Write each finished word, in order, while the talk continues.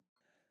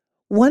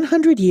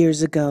100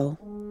 years ago,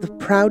 the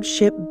proud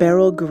ship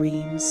Beryl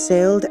Green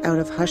sailed out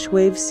of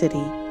Hushwave City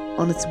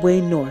on its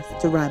way north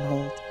to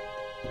Ramhold.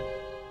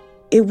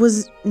 It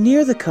was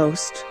near the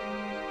coast,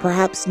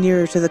 perhaps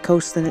nearer to the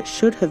coast than it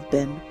should have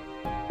been,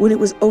 when it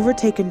was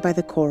overtaken by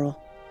the coral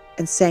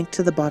and sank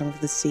to the bottom of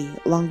the sea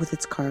along with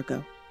its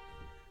cargo.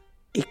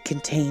 It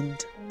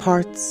contained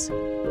parts,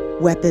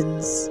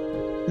 weapons,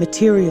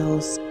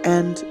 materials,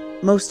 and,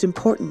 most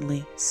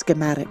importantly,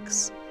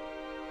 schematics.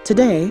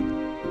 Today,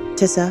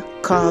 Tissa,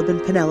 Cobb,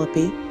 and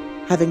Penelope,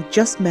 having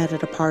just met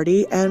at a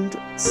party and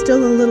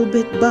still a little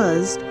bit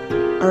buzzed,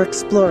 are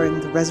exploring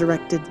the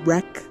resurrected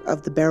wreck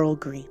of the Beryl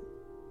Green.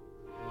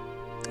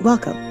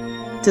 Welcome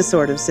to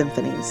Sword of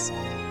Symphonies.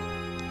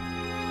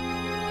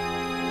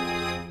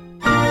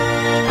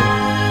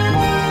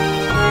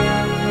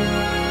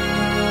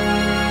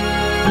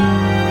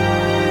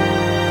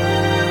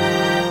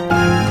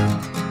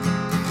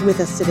 With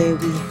us today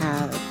we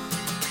have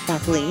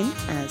Kathleen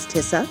as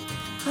Tissa.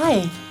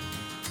 Hi.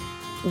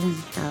 We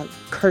have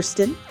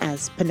Kirsten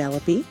as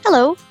Penelope.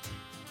 Hello.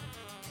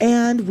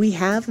 And we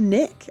have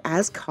Nick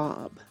as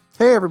Cobb.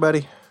 Hey,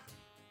 everybody.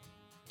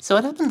 So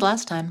what happened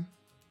last time?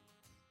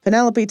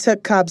 Penelope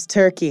took Cobb's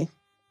turkey.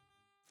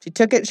 She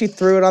took it, she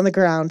threw it on the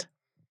ground.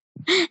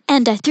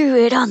 And I threw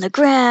it on the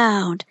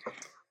ground.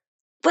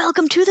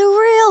 Welcome to the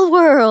real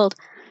world.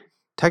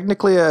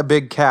 Technically, a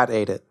big cat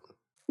ate it.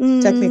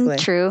 Technically.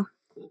 True.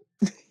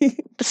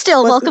 But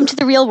still, welcome to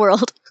the real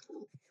world.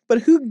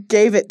 But who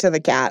gave it to the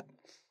cat?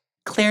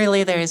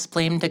 Clearly there is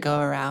blame to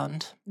go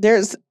around.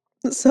 There's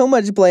so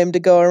much blame to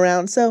go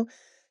around. So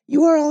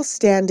you are all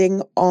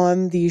standing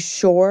on the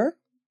shore,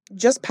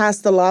 just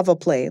past the lava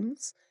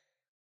plains,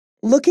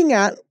 looking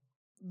at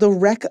the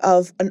wreck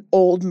of an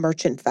old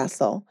merchant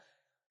vessel.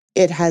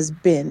 It has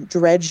been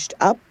dredged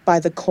up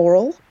by the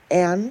coral,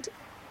 and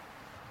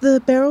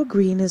the Beryl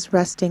Green is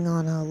resting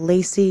on a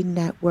lacy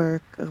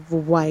network of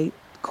white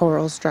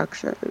coral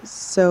structures.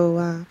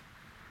 So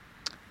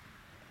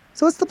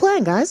what's the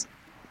plan, guys?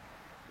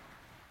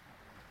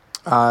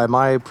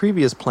 My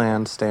previous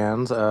plan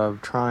stands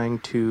of trying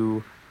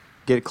to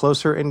get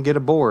closer and get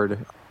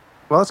aboard.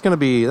 Well, that's going to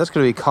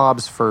be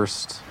Cobb's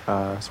first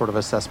sort of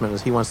assessment,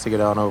 as he wants to get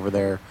on over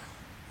there,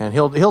 and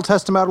he'll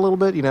test him out a little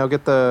bit. You know,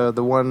 get the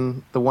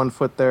one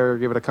foot there,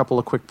 give it a couple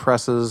of quick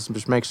presses,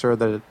 just make sure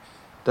that it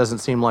doesn't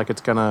seem like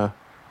it's going to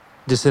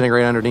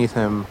disintegrate underneath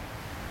him.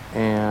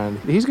 And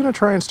he's going to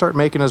try and start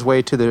making his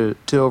way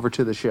over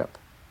to the ship.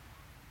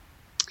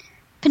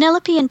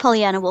 Penelope and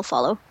Pollyanna will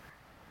follow.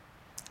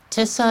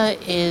 Tissa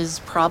is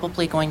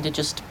probably going to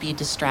just be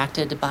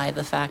distracted by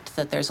the fact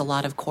that there's a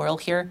lot of coral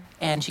here,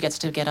 and she gets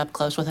to get up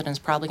close with it and is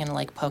probably going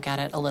to poke at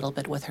it a little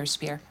bit with her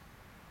spear.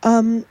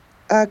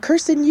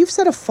 Kirsten, you've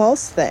said a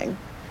false thing.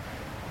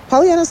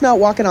 Pollyanna's not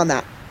walking on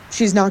that.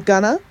 She's not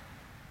gonna.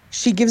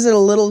 She gives it a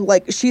little,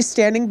 she's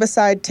standing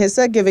beside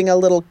Tissa, giving a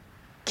little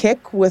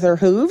kick with her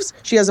hooves.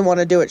 She doesn't want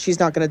to do it. She's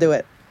not going to do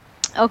it.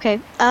 Okay.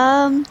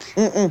 I'm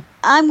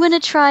going to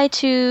try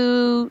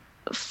to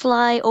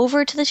fly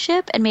over to the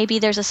ship, and maybe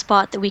there's a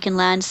spot that we can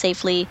land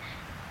safely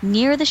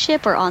near the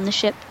ship or on the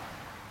ship.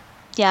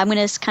 Yeah, I'm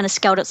going to kind of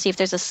scout out, see if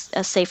there's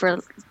a safer,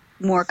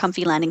 more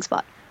comfy landing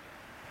spot.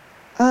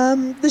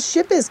 The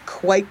ship is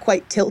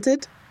quite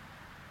tilted.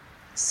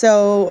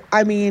 So,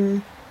 I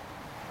mean,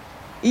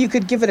 you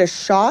could give it a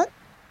shot.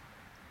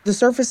 The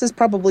surface is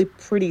probably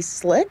pretty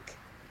slick.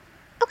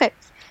 Okay.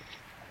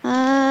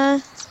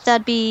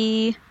 That'd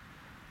be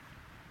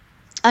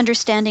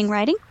understanding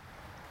riding?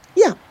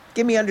 Yeah,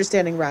 give me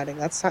understanding riding.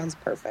 That sounds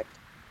perfect.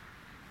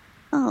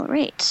 All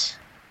right.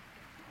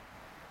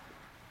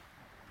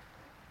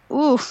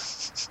 Ooh.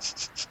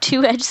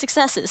 2 edge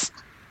successes.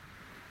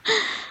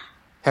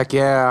 Heck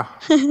yeah.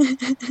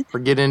 We're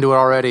getting into it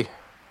already.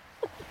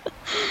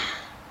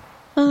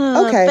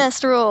 Okay.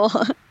 Best roll.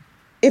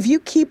 If you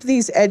keep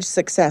these edge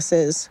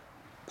successes,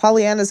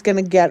 Pollyanna's going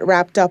to get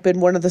wrapped up in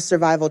one of the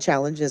survival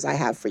challenges I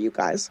have for you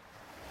guys.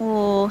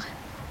 Oh.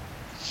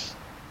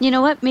 You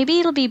know what? Maybe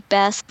it'll be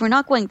best. We're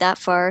not going that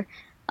far.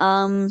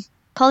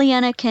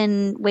 Pollyanna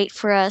can wait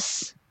for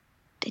us.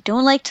 I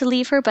don't like to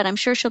leave her, but I'm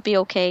sure she'll be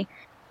okay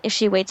if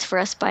she waits for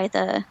us by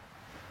the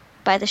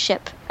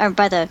ship, or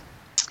by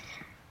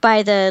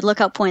the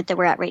lookout point that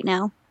we're at right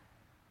now.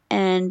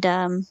 And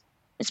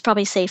it's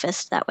probably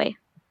safest that way.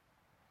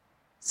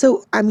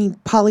 So, I mean,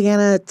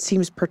 Pollyanna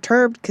seems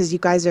perturbed because you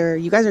guys are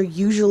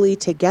usually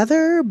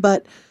together,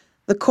 but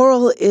the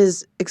coral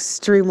is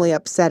extremely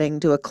upsetting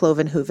to a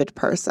cloven-hooved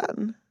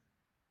person.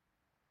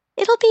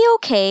 It'll be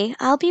okay.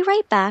 I'll be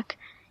right back.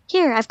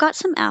 Here, I've got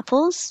some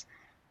apples,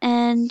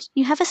 and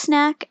you have a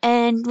snack,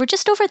 and we're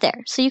just over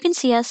there, so you can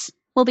see us.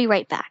 We'll be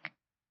right back.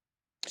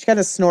 She kind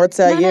of snorts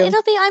at you.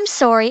 No, I'm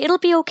sorry. It'll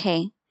be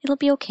okay. It'll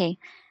be okay.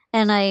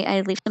 And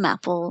I leave some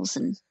apples,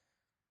 and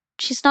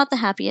she's not the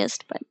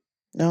happiest, but...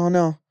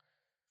 No.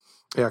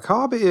 Yeah,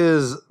 Cobb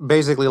is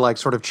basically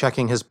sort of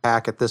checking his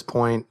pack at this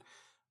point.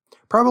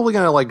 Probably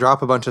going to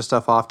drop a bunch of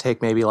stuff off,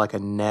 take maybe a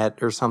net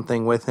or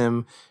something with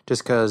him,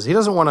 just because he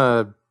doesn't want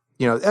to,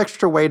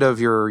 extra weight of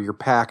your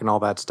pack and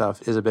all that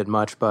stuff is a bit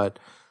much, but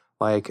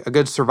like a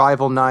good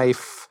survival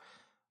knife,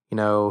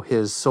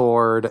 his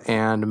sword,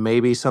 and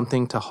maybe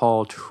something to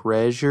haul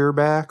treasure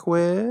back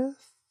with.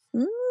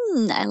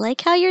 I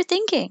like how you're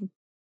thinking.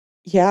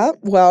 Yeah,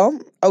 well,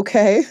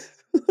 okay.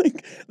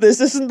 This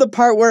isn't the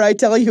part where I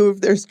tell you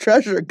if there's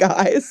treasure,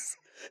 guys.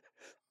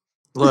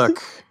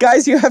 Look,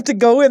 Guys, you have to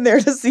go in there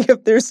to see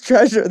if there's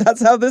treasure.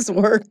 That's how this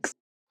works.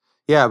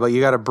 yeah, but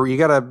you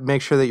gotta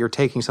make sure that you're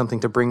taking something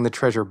to bring the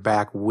treasure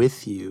back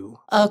with you.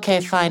 Okay,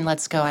 fine,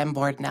 let's go. I'm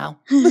bored now.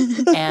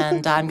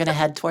 And I'm going to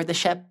head toward the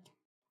ship.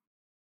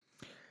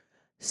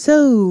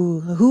 So,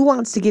 who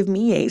wants to give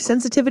me a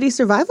sensitivity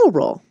survival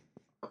roll?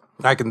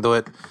 I can do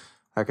it.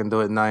 I can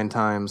do it 9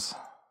 times.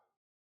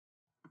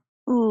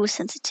 Ooh,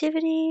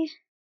 sensitivity.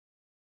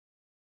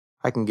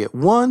 I can get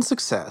 1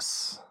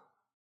 success.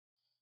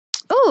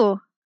 Ooh,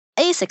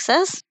 a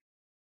success.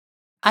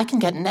 I can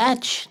get an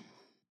edge.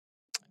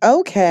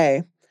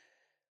 Okay.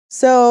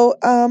 So,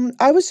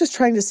 I was just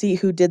trying to see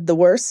who did the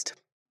worst.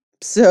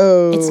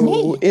 So, It's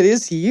me. It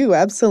is you,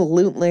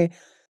 absolutely.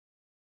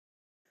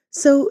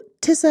 So,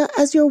 Tissa,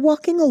 as you're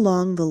walking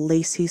along the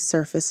lacy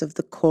surface of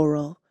the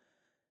coral,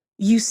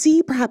 you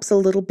see perhaps a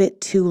little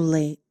bit too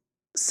late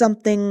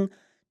something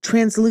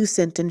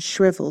translucent and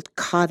shriveled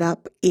caught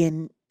up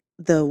in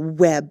the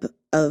web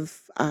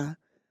of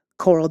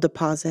coral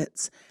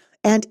deposits.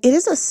 And it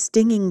is a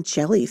stinging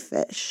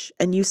jellyfish,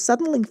 and you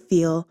suddenly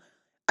feel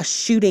a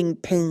shooting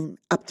pain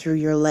up through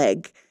your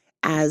leg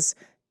as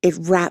it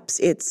wraps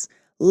its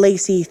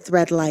lacy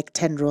thread-like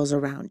tendrils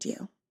around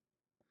you.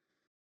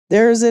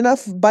 There's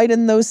enough bite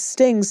in those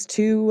stings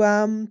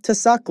to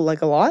suck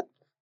like a lot.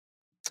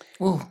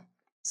 Ooh.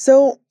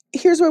 So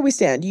here's where we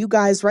stand. You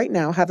guys right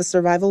now have a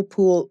survival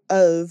pool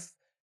of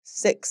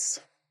 6.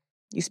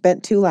 You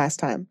spent 2 last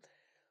time.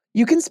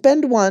 You can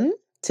spend 1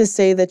 to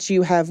say that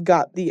you have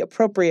got the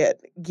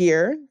appropriate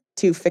gear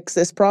to fix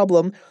this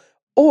problem,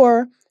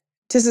 or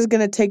Tissa's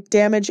going to take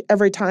damage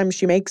every time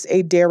she makes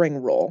a daring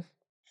roll.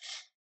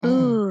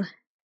 Ooh.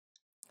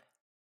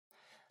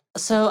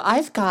 So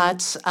I've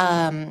got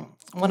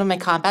one of my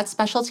combat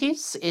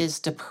specialties is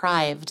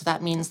deprived.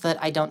 That means that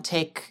I don't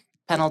take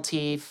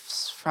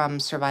penalties from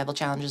survival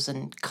challenges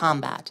in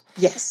combat.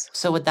 Yes.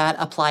 So would that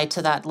apply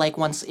to that, like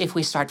if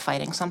we start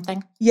fighting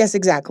something? Yes,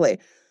 exactly.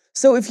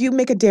 So if you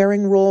make a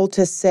daring roll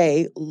to,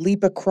 say,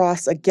 leap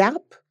across a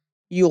gap,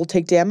 you'll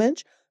take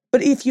damage.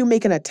 But if you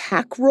make an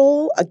attack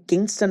roll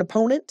against an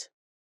opponent...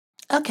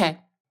 Okay.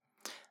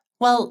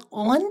 Well,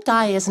 1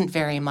 die isn't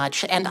very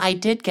much, and I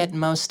did get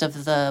most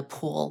of the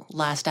pool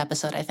last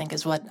episode, I think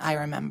is what I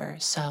remember.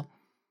 So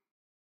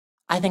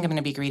I think I'm going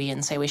to be greedy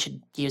and say we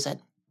should use it.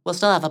 We'll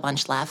still have a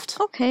bunch left.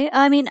 Okay.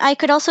 I mean, I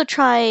could also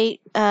try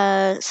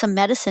some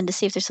medicine to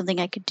see if there's something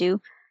I could do.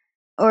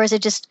 Or is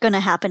it just going to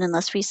happen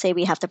unless we say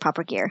we have the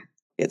proper gear?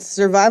 It's a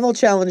survival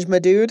challenge, my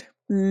dude.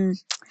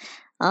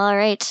 All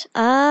right.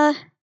 I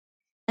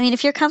mean,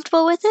 if you're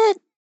comfortable with it,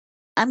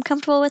 I'm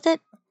comfortable with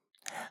it.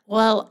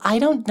 Well, I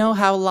don't know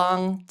how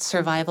long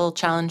survival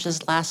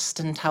challenges last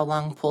and how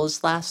long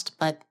pools last,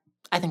 but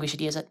I think we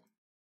should use it.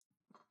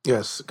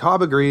 Yes,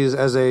 Cobb agrees.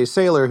 As a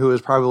sailor who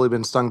has probably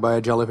been stung by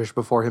a jellyfish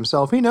before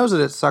himself, he knows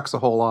that it sucks a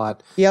whole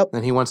lot. Yep.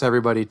 And he wants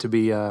everybody to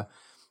be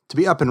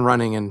up and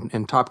running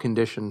in top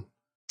condition.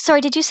 Sorry,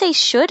 did you say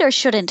should or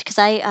shouldn't? Because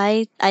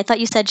I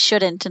thought you said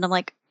shouldn't, and I'm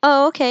like,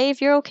 oh, okay,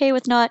 if you're okay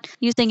with not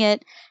using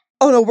it.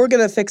 Oh, no, we're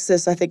going to fix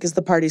this, I think, is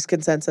the party's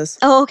consensus.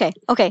 Oh,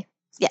 okay,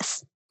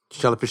 yes.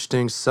 Jellyfish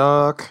stings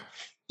suck.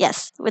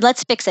 Yes,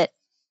 let's fix it.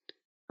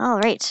 All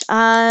right,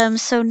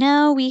 so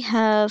now we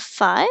have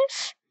 5.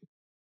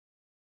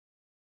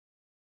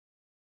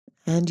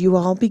 And you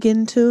all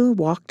begin to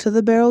walk to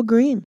the Beryl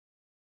Green.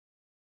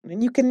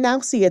 And you can now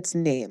see its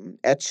name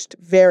etched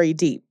very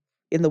deep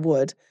in the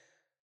wood.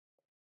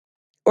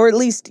 Or at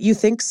least you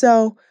think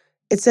so.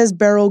 It says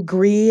Beryl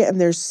Gree, and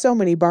there's so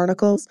many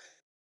barnacles.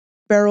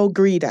 Beryl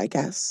Greed, I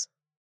guess,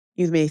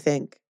 you may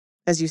think,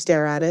 as you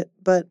stare at it.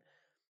 But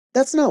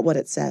that's not what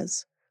it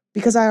says,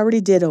 because I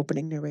already did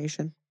opening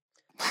narration.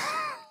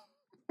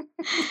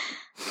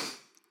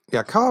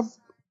 Yeah, Cobb.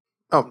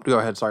 Oh, go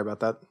ahead. Sorry about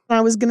that.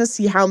 I was going to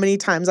see how many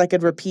times I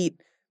could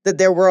repeat that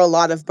there were a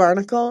lot of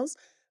barnacles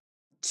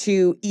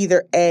to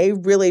either A,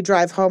 really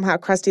drive home how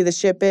crusty the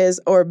ship is,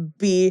 or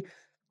B,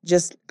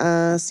 just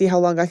see how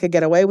long I could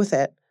get away with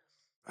it.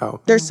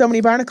 Oh. There's so many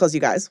barnacles, you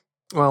guys.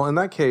 Well, in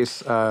that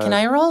case... Can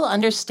I roll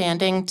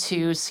understanding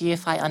to see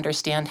if I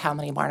understand how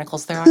many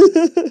barnacles there are?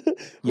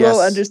 Yes.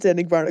 Roll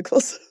understanding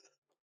barnacles.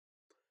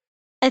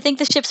 I think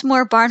the ship's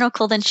more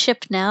barnacle than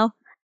ship now.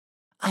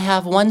 I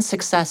have 1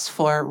 success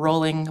for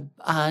rolling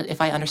if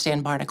I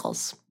understand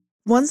barnacles.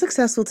 1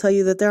 success will tell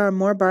you that there are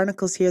more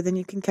barnacles here than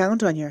you can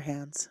count on your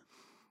hands.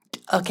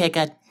 Okay,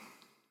 good.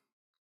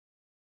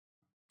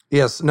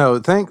 Yes, no,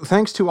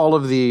 thanks to all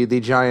of the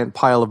giant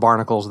pile of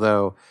barnacles,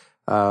 though,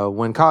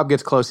 when Cobb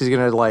gets close, he's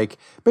going to,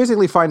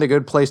 basically find a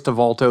good place to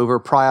vault over,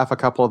 pry off a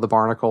couple of the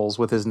barnacles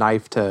with his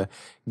knife to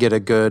get a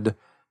good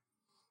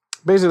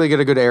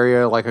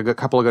area, like a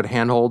couple of good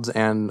handholds,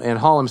 and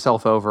haul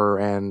himself over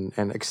and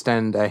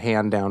extend a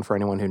hand down for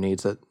anyone who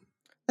needs it.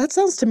 That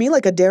sounds to me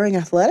like a daring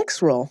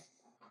athletics roll.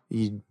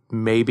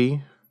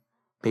 Maybe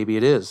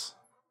it is.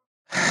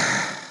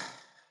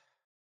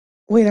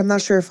 Wait, I'm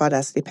not sure if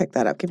Audacity picked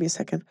that up. Give me a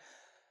second.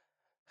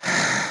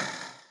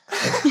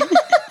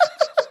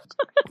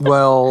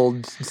 Well,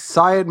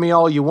 sigh at me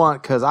all you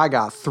want, because I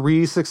got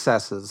 3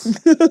 successes.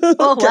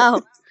 Oh, Okay.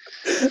 wow.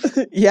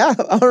 Yeah,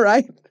 all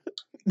right.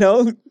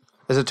 No,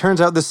 As it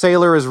turns out, the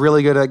sailor is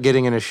really good at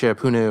getting in a ship.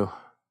 Who knew?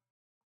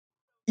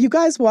 you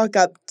guys walk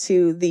up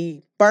to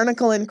the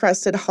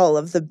barnacle-encrusted hull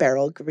of the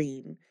Beryl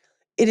Green.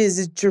 It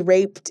is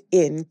draped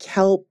in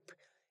kelp.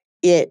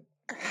 It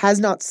has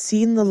not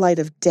seen the light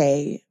of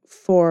day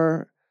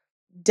for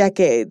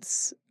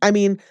decades. I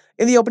mean,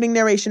 in the opening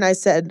narration, I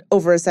said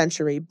over a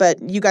century, but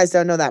you guys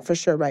don't know that for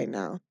sure right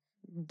now,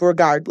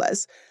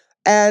 regardless.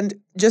 And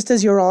just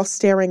as you're all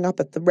staring up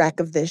at the wreck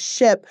of this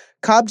ship,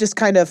 Cobb just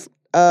kind of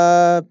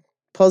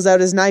pulls out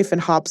his knife and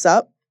hops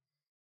up.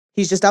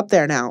 He's just up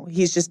there now.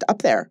 He's just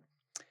up there.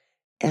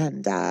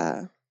 And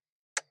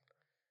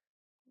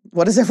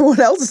what does everyone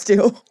else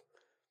do?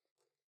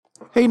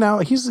 Hey, now,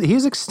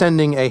 he's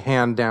extending a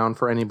hand down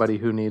for anybody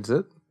who needs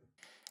it.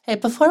 Hey,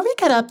 before we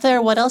get up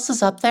there, what else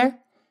is up there?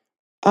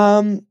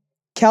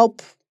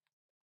 Kelp,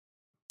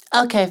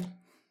 Okay,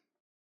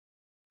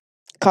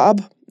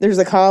 Cobb. There's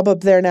a Cobb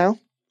up there now.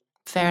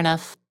 fair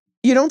enough.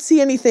 You don't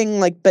see anything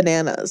like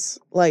bananas,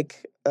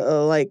 like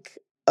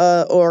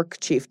orc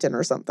chieftain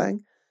or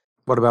something.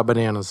 What about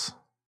bananas?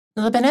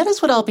 The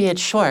bananas would all be at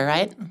shore,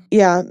 right?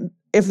 Yeah,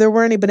 if there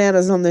were any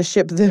bananas on this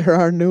ship, there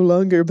are no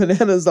longer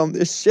bananas on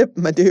this ship,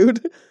 my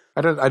dude.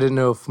 I didn't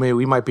know if maybe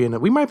we might be in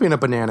a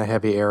banana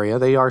heavy area.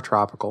 They are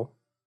tropical.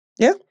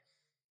 Yeah.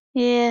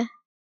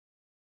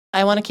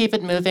 I want to keep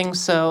it moving,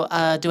 so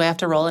do I have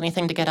to roll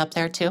anything to get up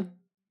there too?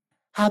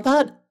 How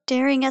about...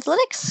 Daring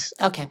athletics?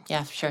 Okay,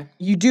 yeah, sure.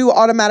 You do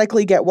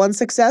automatically get 1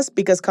 success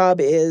because Cobb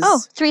is...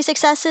 Oh, 3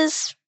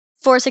 successes,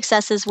 4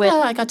 successes with...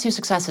 Oh, I got 2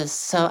 successes,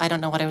 so I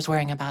don't know what I was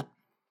worrying about.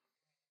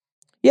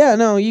 Yeah,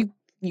 no, you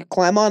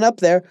climb on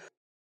up there.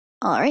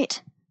 All right.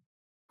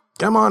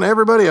 Come on,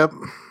 everybody up.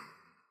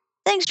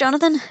 Thanks,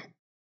 Jonathan.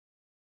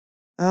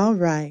 All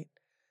right.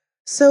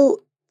 So,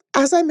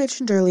 as I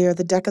mentioned earlier,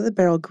 the deck of the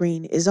Beryl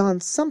Green is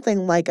on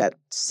something like a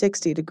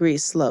 60-degree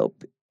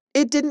slope.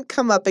 It didn't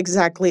come up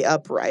exactly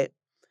upright.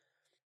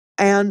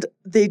 And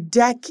the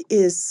deck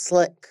is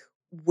slick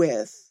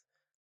with,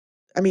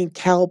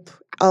 kelp,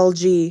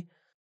 algae,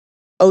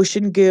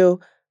 ocean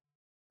goo,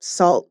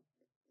 salt,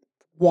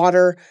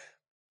 water.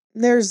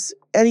 There's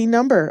any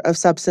number of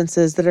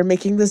substances that are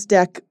making this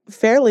deck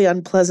fairly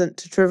unpleasant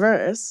to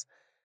traverse.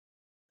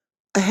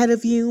 Ahead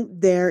of you,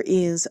 there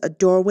is a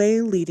doorway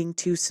leading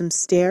to some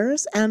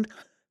stairs, and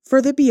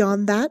further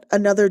beyond that,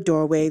 another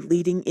doorway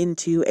leading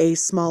into a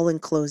small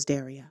enclosed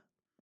area.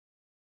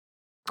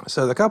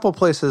 So the couple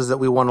places that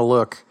we want to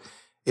look,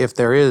 if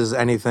there is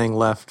anything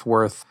left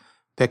worth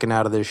picking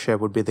out of this ship,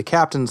 would be the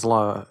captain's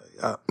lounge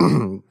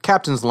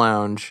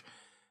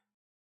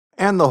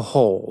and the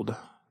hold.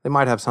 They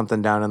might have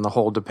something down in the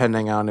hold,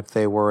 depending on if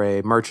they were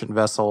a merchant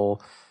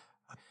vessel.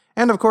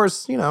 And of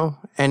course,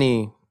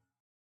 any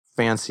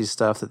fancy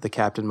stuff that the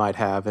captain might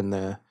have in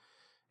their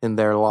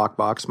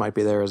lockbox might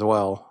be there as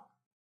well.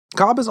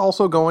 Cobb is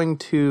also going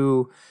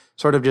to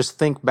sort of just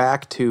think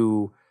back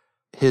to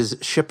his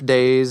ship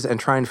days and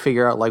try and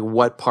figure out like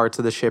what parts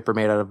of the ship are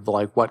made out of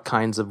like what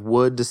kinds of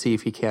wood, to see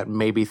if he can't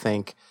maybe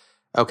think,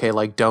 okay,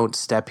 like don't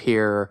step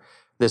here.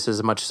 This is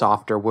a much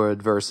softer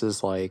wood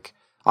versus like,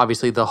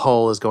 obviously the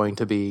hull is going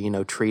to be,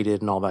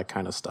 treated and all that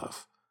kind of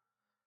stuff.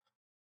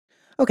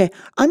 Okay,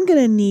 I'm going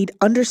to need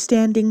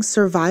understanding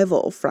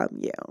survival from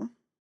you.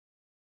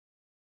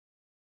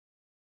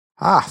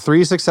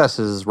 3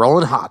 successes,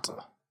 rolling hot.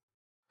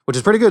 Which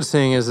is pretty good,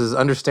 seeing as his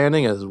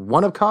understanding is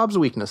one of Cobb's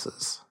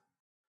weaknesses.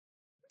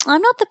 I'm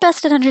not the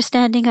best at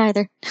understanding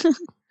either.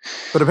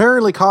 But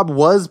apparently Cobb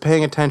was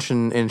paying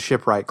attention in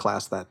shipwright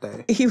class that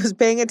day. He was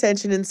paying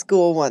attention in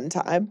school one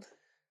time.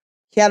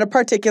 He had a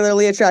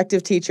particularly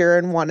attractive teacher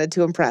and wanted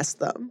to impress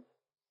them.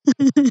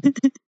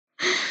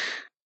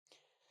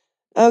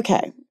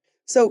 Okay,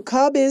 so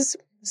Cobb is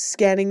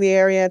scanning the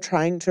area,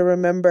 trying to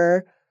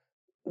remember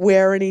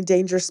where any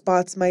danger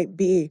spots might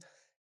be.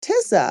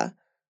 Tissa,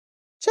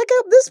 check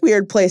out this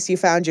weird place you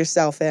found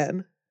yourself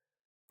in.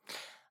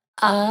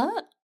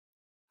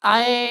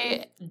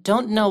 I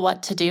don't know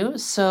what to do,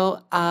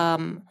 so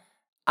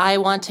I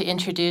want to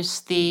introduce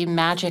the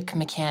magic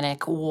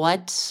mechanic.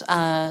 What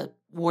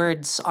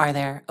words are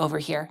there over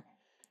here?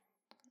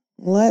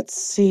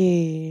 Let's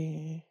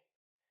see.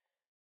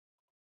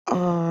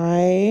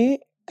 I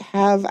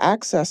have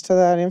access to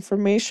that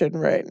information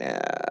right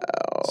now.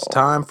 It's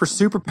time for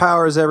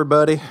superpowers,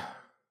 everybody.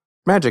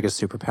 Magic is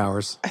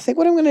superpowers. I think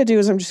what I'm going to do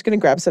is I'm just going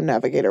to grab some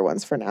navigator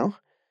ones for now.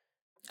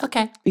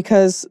 Okay.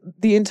 Because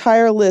the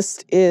entire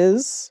list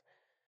is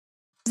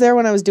there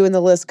when I was doing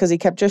the list because he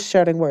kept just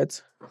shouting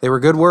words. They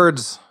were good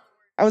words.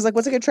 I was like,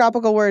 what's a good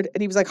tropical word?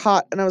 And he was like,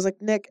 hot. And I was like,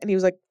 Nick. And he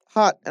was like,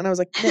 hot. And I was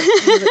like, Nick.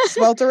 And he was like,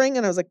 sweltering.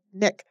 And I was like,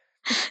 Nick.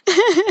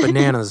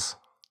 Bananas.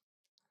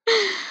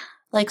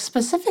 Like,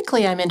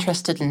 specifically, I'm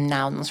interested in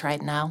nouns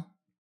right now.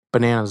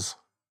 Bananas.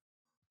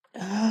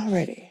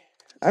 Alrighty.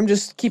 I'm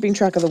just keeping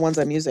track of the ones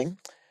I'm using.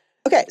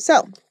 Okay,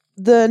 so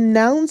the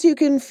nouns you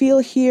can feel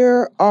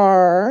here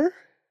are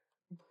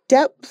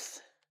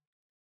depth,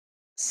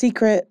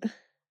 secret,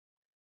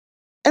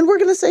 and we're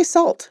going to say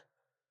salt.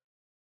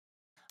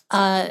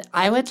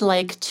 I would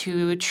like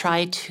to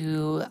try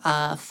to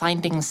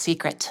finding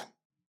secret.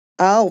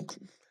 Oh,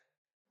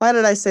 why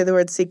did I say the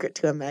word secret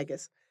to a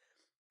magus?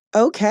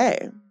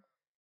 Okay.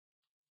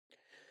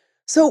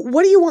 So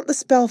what do you want the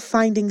spell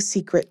Finding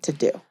Secret to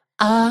do?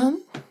 I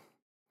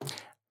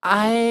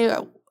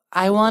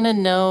want to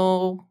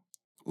know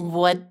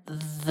what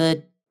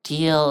the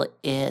deal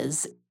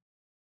is.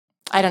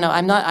 I don't know.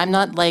 I'm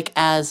not like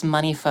as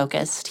money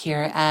focused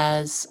here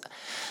as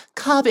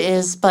Cobb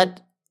is,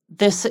 but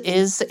this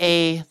is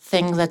a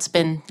thing that's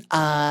been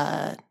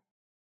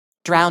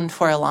drowned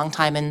for a long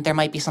time, and there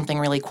might be something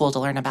really cool to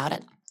learn about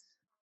it.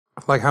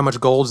 Like how much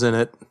gold's in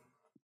it?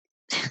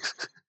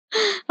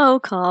 Oh,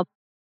 Cobb.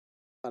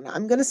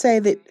 I'm going to say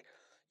that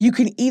you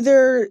can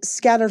either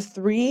scatter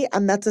 3,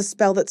 and that's a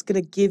spell that's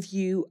going to give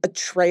you a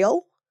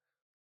trail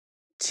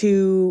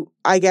to,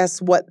 I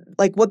guess, what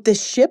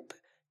this ship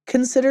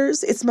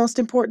considers its most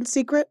important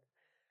secret.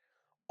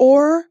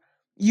 Or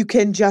you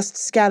can just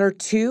scatter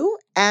 2,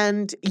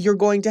 and you're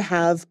going to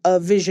have a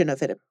vision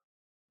of it.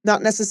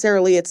 Not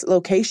necessarily its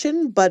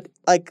location, but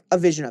like a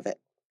vision of it.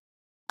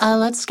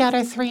 Let's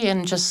scatter 3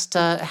 and just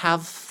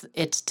have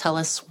it tell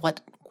us what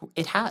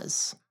it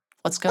has.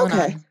 What's going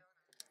on?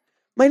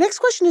 My next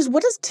question is,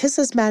 what does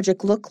Tissa's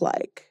magic look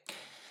like?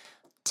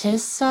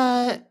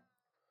 Tissa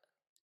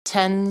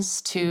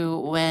tends to,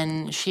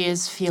 when she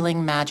is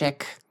feeling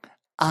magic,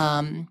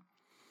 tends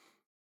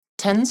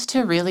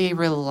to really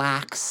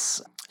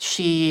relax.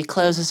 She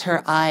closes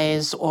her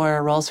eyes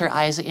or rolls her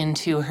eyes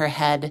into her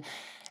head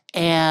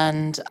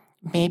and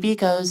maybe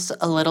goes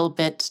a little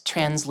bit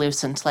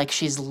translucent, like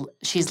she's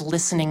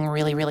listening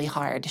really, really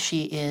hard.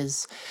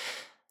 She's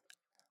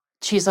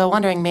a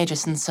wandering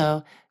magus, and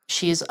so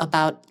she's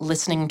about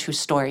listening to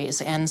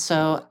stories. And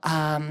so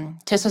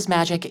Tissa's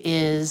magic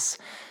is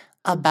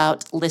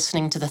about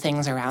listening to the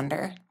things around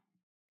her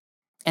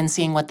and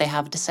seeing what they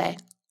have to say.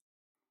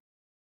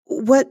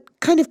 What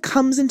kind of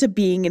comes into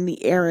being in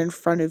the air in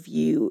front of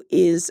you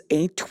is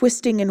a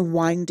twisting and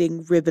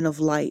winding ribbon of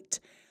light.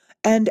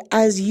 And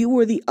as you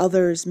or the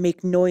others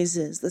make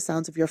noises, the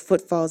sounds of your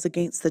footfalls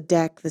against the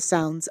deck, the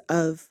sounds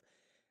of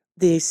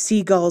the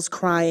seagulls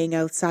crying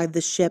outside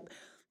the ship,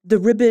 the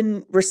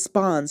ribbon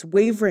responds,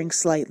 wavering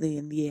slightly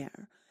in the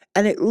air,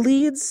 and it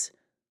leads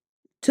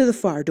to the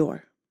far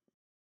door.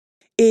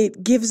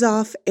 It gives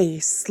off a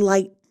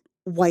slight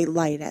white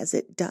light as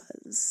it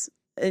does,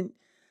 and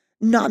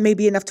not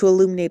maybe enough to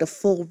illuminate a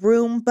full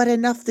room, but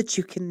enough that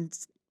you can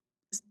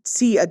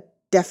see a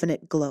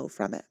definite glow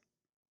from it.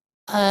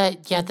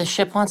 Yeah, the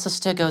ship wants us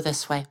to go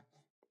this way.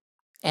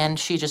 And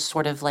she just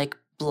sort of like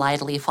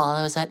blithely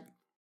follows it.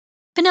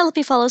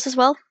 Penelope follows as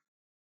well.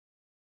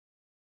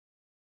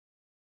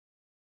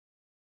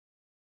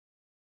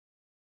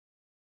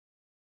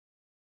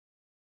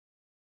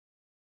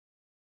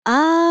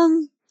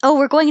 Oh,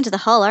 we're going into the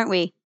hull, aren't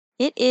we?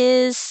 It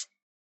is.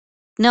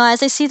 No,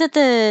 as I see that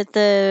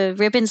the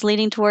ribbon's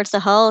leading towards the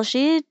hull,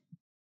 she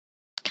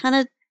kind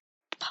of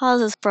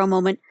pauses for a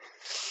moment.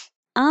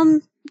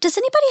 Does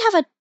anybody have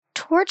a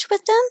torch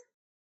with them?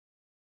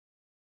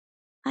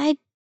 I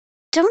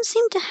don't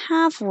seem to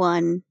have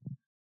one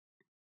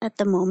at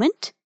the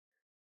moment.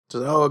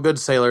 So, a good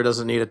sailor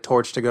doesn't need a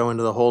torch to go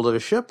into the hold of a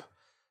ship?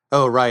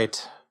 Oh,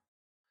 right.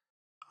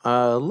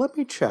 Let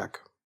me check.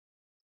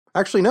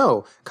 Actually,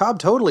 no. Cobb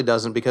totally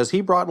doesn't, because he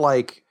brought,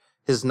 like,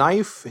 his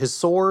knife, his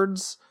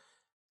swords,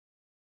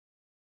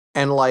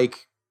 and,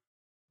 like,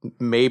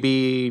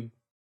 maybe,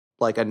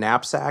 like, a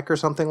knapsack or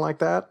something like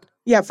that.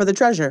 Yeah, for the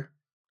treasure.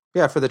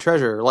 Yeah, for the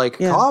treasure. Like,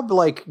 Yeah. Cobb,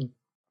 like,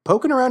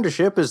 poking around a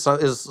ship is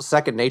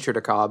second nature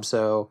to Cobb,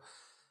 so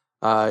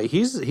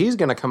he's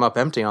going to come up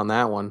empty on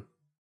that one.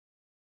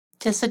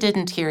 Tissa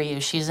didn't hear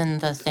you. She's in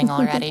the thing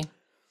already.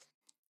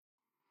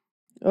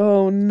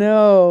 Oh,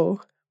 no.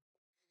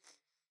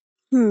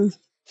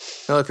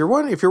 Well, if you're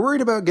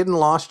worried about getting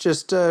lost,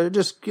 just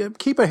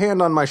keep a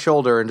hand on my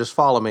shoulder and just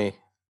follow me.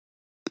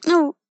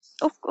 Oh,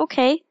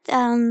 okay.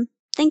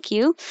 Thank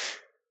you.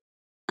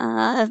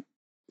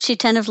 She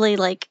tentatively,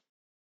 like,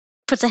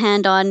 puts a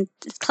hand on,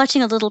 it's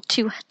clutching a little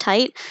too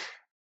tight,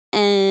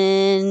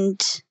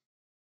 and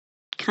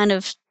kind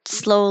of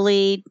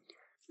slowly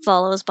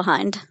follows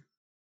behind.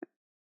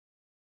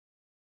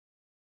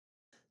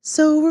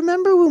 So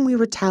remember when we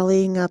were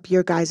tallying up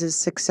your guys'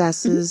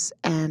 successes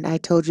and I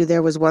told you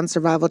there was one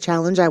survival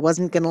challenge I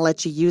wasn't going to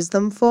let you use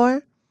them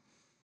for?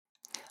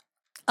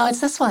 Oh, it's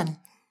this one.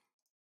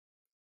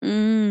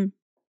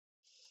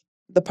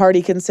 The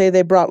party can say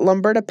they brought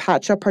lumber to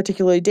patch up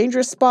particularly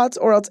dangerous spots,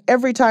 or else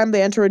every time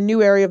they enter a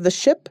new area of the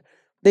ship,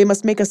 they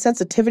must make a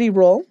sensitivity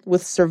roll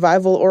with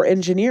survival or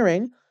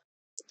engineering.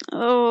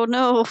 Oh,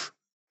 no.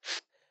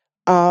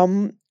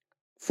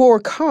 For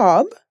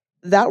Cobb,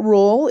 that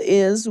roll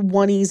is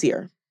one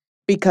easier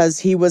because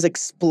he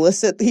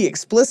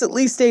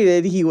explicitly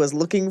stated he was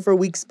looking for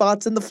weak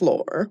spots in the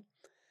floor.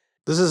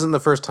 This isn't the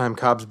first time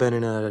Cobb's been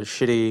in a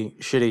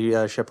shitty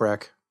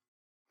shipwreck.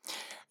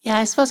 Yeah,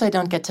 I suppose I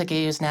don't get to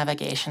use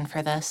navigation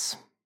for this.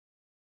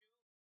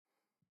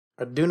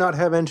 I do not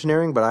have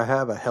engineering, but I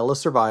have a hell of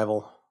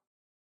survival.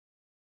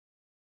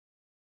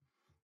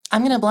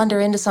 I'm gonna blunder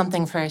into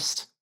something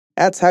first.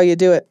 That's how you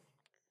do it.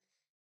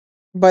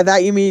 By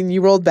that you mean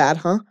you rolled bad,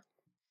 huh?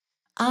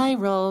 I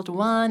rolled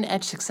 1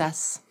 edge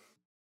success.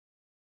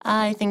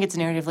 I think it's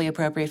narratively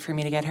appropriate for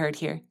me to get hurt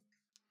here.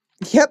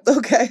 Yep,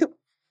 okay.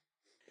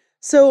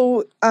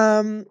 So,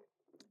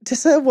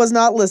 Tissa was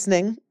not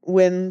listening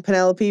when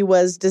Penelope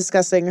was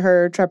discussing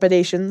her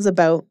trepidations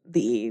about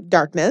the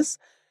darkness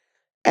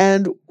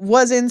and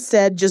was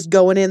instead just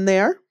going in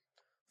there,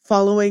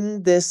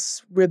 following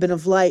this ribbon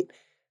of light.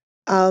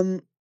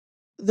 The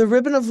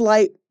ribbon of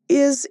light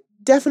is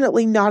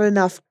definitely not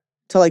enough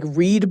to like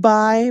read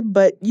by,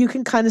 but you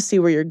can kind of see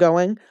where you're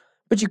going.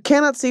 But you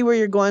cannot see where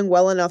you're going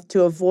well enough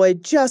to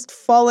avoid just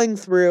falling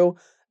through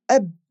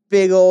a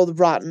big old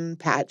rotten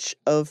patch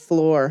of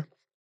floor.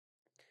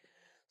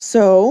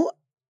 So,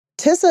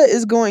 Tissa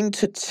is going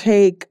to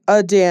take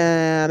a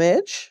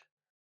damage.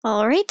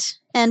 All right.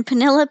 And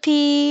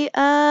Penelope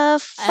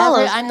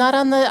follows. I'm not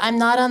on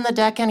the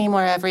deck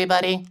anymore,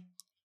 everybody.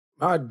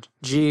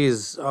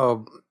 Geez.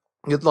 Oh,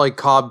 it, like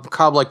Cobb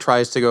like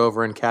tries to go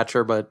over and catch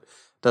her, but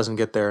doesn't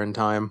get there in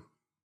time.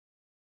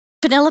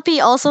 Penelope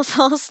also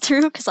falls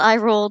through because I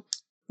rolled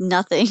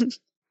nothing.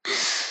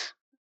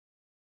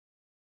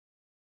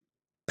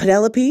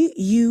 Penelope,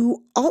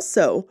 you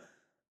also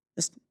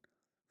just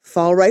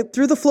fall right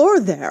through the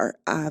floor there.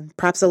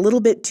 Perhaps a little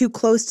bit too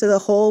close to the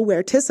hole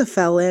where Tissa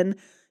fell in.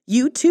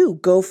 You too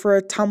go for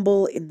a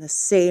tumble in the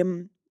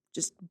same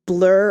just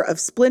blur of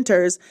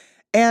splinters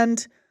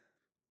and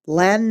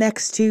land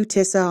next to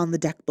Tissa on the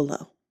deck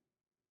below.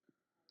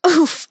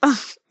 Oof.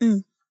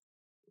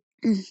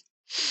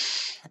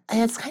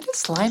 It's kind of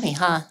slimy,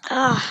 huh?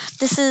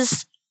 This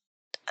is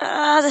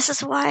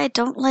why I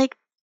don't like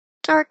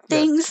dark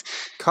things.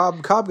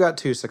 Cobb got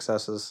 2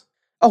 successes.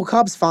 Oh,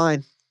 Cobb's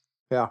fine.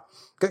 Yeah.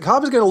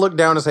 Cobb is going to look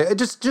down and say, "Hey,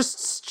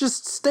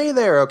 just stay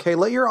there, okay?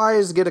 Let your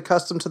eyes get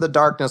accustomed to the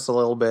darkness a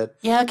little bit.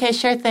 Yeah, okay,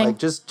 sure thing. Like,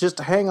 just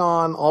hang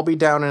on. I'll be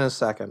down in a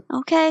second."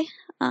 Okay.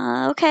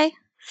 Okay.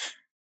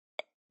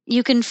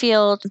 You can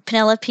feel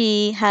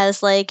Penelope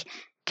has like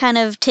kind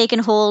of taken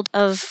hold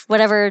of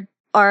whatever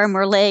arm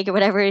or leg or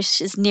whatever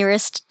is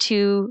nearest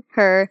to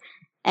her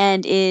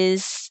and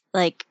is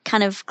like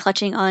kind of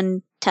clutching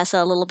on Tessa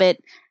a little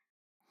bit.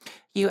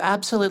 You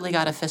absolutely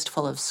got a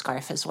fistful of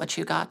scarf is what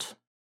you got.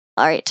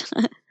 All right.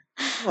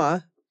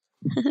 What?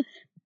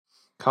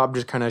 Cobb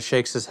just kind of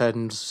shakes his head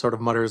and sort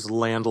of mutters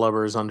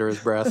landlubbers under his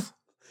breath.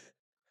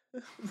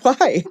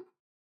 Why?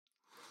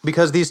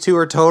 Because these two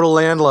are total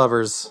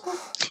landlubbers.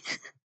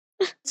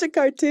 It's a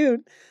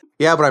cartoon.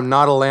 Yeah, but I'm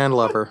not a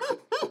landlubber.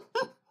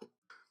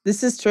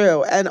 This is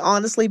true, and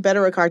honestly,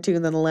 better a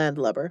cartoon than a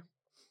landlubber.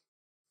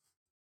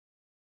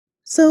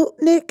 So,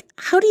 Nick,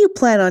 how do you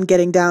plan on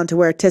getting down to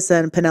where Tissa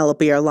and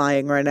Penelope are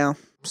lying right now?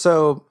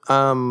 So,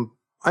 I'm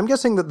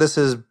guessing that this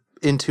is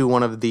into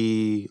one of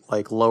the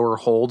like lower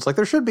holds. Like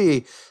there should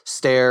be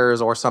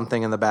stairs or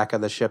something in the back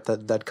of the ship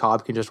that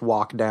Cobb can just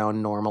walk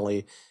down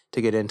normally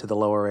to get into the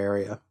lower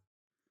area.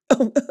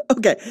 Oh,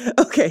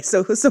 okay.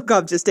 So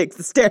Cobb just takes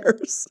the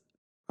stairs.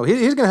 Oh,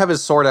 he's gonna have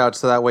his sword out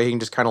so that way he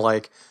can just kind of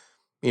like,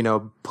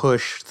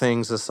 push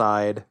things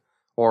aside,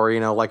 or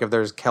like if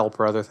there's kelp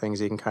or other things,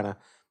 he can kind of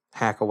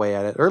hack away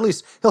at it, or at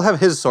least he'll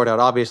have his sword out.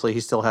 Obviously, he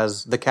still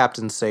has the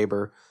captain's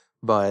saber,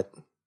 but.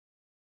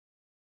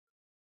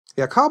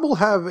 Yeah, Cobb will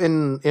have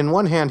in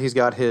one hand he's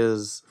got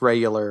his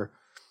regular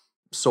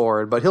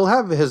sword, but he'll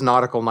have his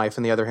nautical knife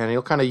in the other hand.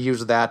 He'll kind of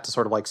use that to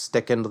sort of like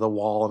stick into the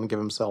wall and give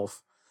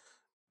himself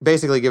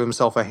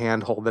a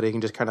handhold that he can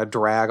just kind of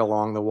drag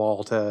along the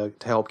wall to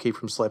help keep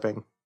from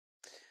slipping.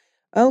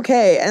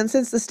 Okay, and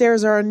since the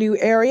stairs are a new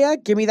area,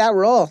 give me that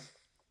roll.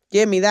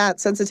 Give me that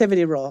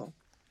sensitivity roll.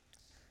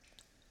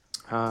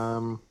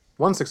 1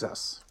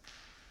 success.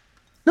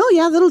 No,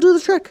 yeah, that'll do the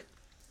trick.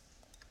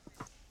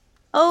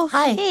 Oh,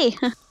 Hi. Hey.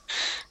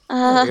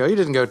 There you go. You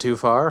didn't go too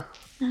far.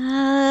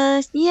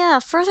 Yeah,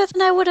 further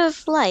than I would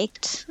have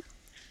liked.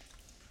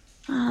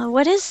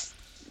 What is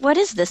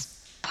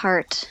this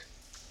part?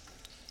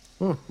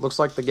 Looks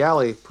like the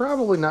galley.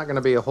 Probably not going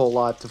to be a whole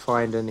lot to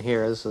find in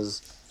here. This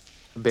is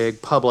a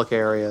big public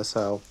area,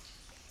 so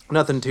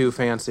nothing too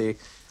fancy.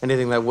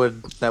 Anything that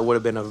would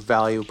have been of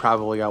value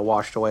probably got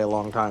washed away a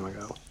long time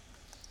ago.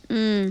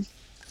 I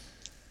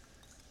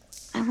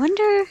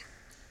wonder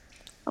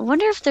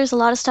if there's a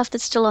lot of stuff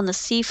that's still on the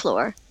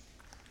seafloor.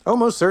 Oh,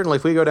 most certainly.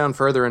 If we go down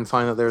further and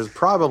find that there's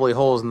probably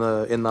holes in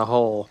the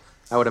hull,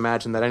 I would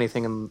imagine that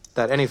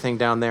anything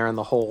down there in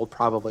the hole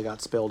probably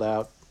got spilled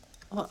out.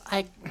 Well,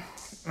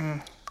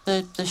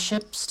 the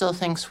ship still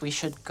thinks we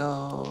should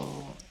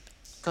go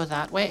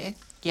that way.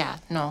 Yeah,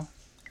 no,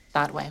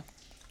 that way.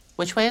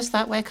 Which way is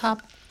that way,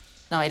 Cobb?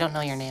 No, I don't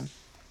know your name.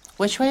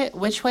 Which way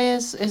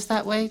is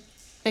that way,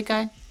 big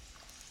guy?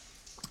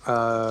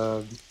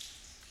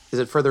 Is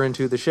it further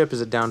into the ship?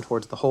 Is it down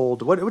towards the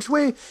hold? Which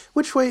way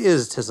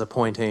is Tissa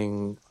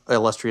pointing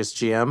illustrious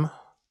GM.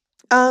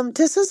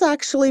 Tissa's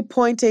actually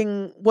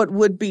pointing what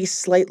would be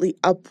slightly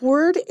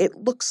upward. It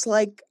looks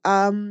like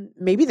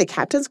maybe the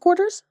captain's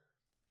quarters.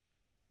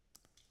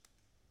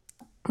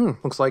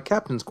 Looks like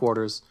captain's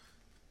quarters.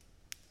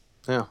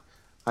 Yeah,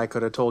 I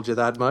could have told you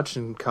that much,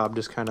 and Cobb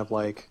just kind of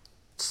like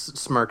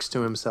smirks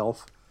to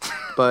himself.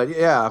 But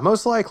yeah,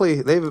 most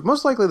likely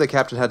the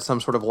captain had some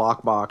sort of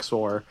lockbox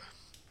or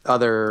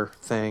other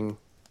thing.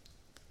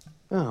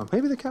 Oh,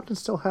 maybe the captain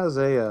still has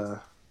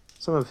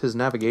some of his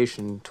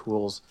navigation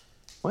tools.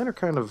 Mine are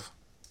kind of,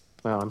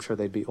 well, I'm sure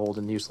they'd be old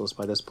and useless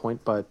by this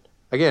point. But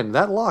again,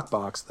 that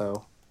lockbox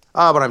though.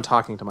 But I'm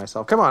talking to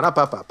myself. Come on, up,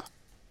 up, up.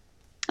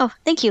 Oh,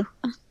 thank you.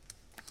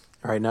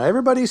 All right, now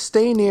everybody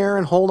stay near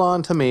and hold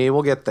on to me.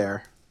 We'll get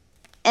there.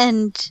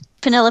 And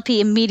Penelope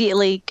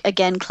immediately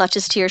again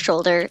clutches to your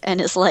shoulder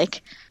and is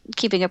like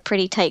keeping a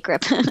pretty tight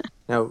grip.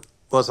 Now,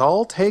 let's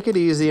all take it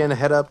easy and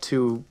head up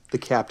to the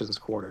captain's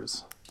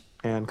quarters.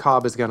 And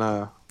Cobb is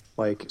gonna,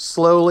 like,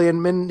 slowly,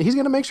 and he's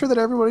gonna make sure that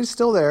everybody's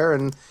still there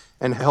and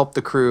help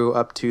the crew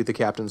up to the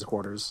captain's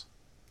quarters.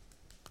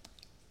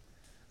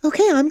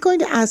 Okay, I'm going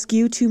to ask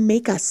you to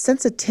make a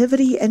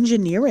sensitivity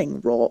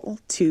engineering roll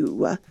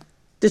to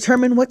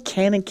determine what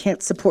can and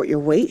can't support your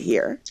weight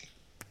here.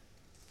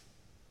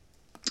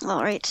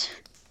 All right.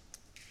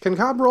 Can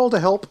Cobb roll to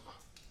help?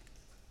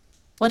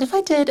 What if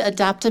I did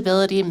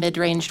adaptability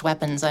mid-ranged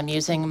weapons? I'm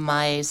using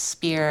my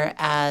spear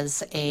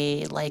as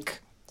a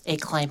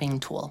climbing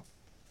tool.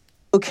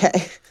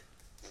 Okay.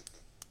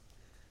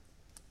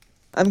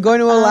 I'm going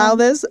to allow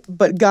this,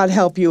 but God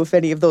help you if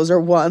any of those are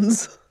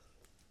ones.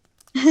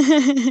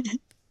 3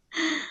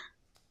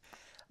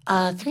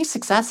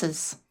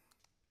 successes.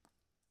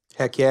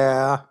 Heck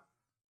yeah.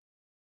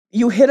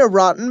 You hit a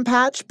rotten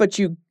patch, but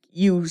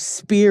you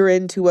spear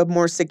into a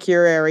more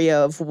secure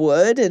area of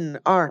wood and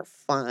are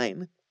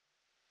fine.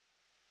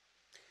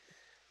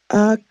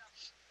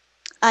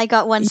 I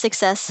got 1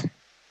 success.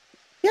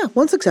 Yeah,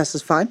 1 success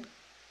is fine.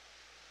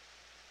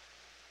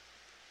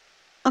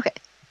 Okay.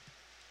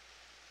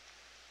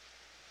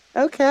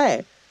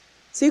 Okay.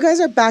 So you guys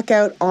are back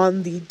out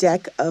on the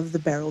deck of the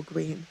Beryl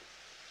Green.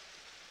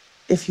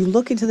 If you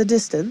look into the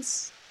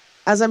distance,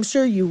 as I'm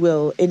sure you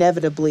will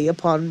inevitably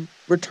upon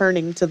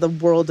returning to the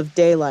world of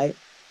daylight,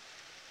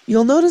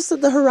 you'll notice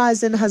that the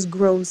horizon has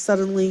grown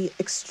suddenly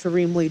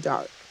extremely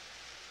dark,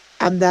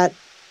 and that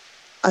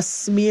a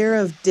smear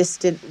of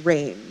distant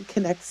rain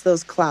connects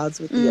those clouds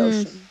with the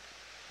ocean.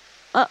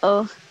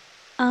 Uh-oh.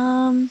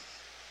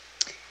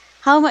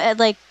 How am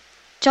I,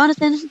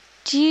 Jonathan,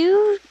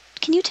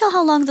 can you tell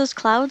how long those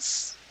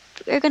clouds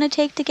are going to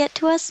take to get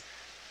to us?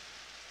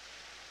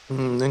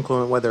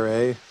 Inclement weather,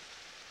 eh?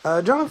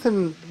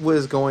 Jonathan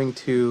was going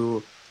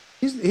to...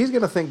 He's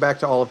going to think back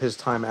to all of his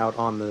time out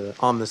on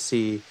the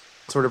sea,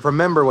 sort of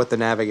remember what the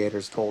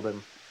navigators told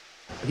him.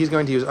 He's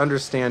going to use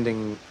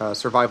understanding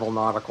survival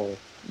nautical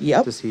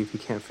to see if he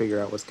can't figure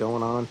out what's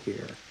going on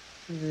here.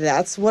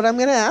 That's what I'm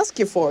going to ask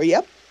you for,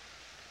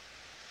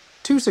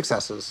 2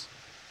 successes.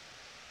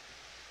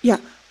 Yeah.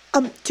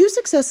 2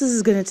 successes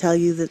is going to tell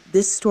you that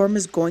this storm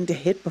is going to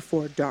hit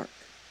before dark.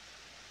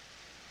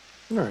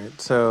 All right,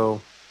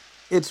 so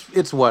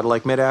it's what,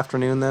 like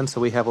mid-afternoon then?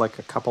 So we have like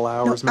a couple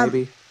hours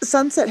maybe?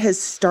 Sunset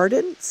has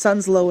started.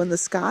 Sun's low in the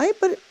sky,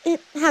 but it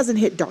hasn't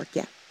hit dark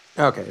yet.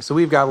 Okay, so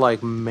we've got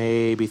like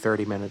maybe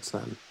 30 minutes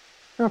then.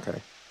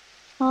 Okay.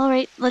 All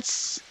right,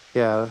 let's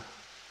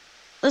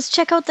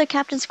check out the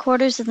captain's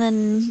quarters, and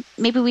then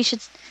maybe we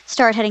should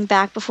start heading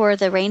back before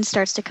the rain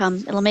starts to come.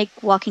 It'll make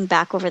walking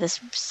back over this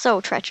so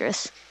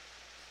treacherous.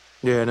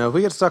 Yeah, no, if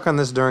we get stuck on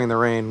this during the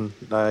rain,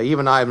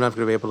 even I'm not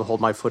going to be able to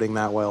hold my footing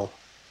that well.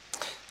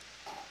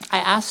 I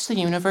asked the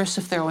universe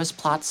if there was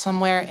plot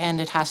somewhere, and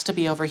it has to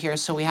be over here,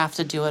 so we have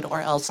to do it, or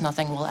else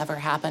nothing will ever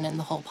happen in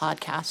the whole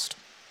podcast.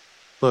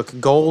 Look,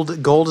 gold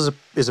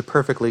is a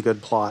perfectly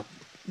good plot.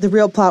 The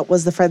real plot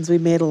was the friends we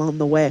made along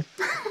the way.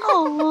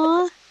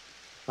 Aww.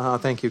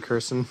 Thank you,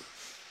 Kirsten.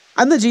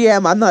 I'm the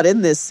GM. I'm not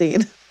in this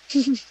scene.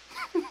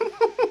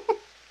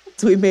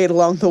 So we made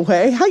along the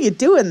way. How you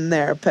doing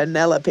there,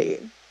 Penelope?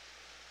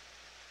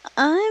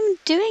 I'm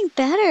doing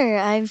better.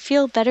 I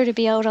feel better to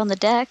be out on the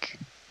deck.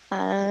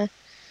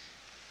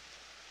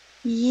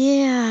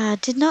 Yeah,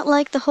 did not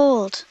like the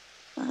hold.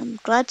 I'm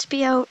glad to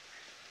be out.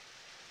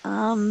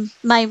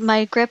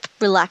 My grip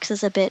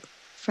relaxes a bit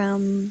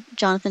from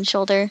Jonathan's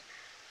shoulder,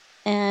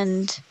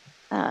 and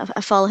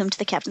I follow him to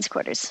the captain's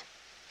quarters.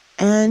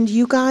 And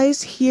you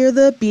guys hear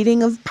the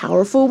beating of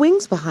powerful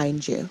wings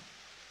behind you.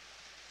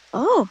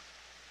 Oh.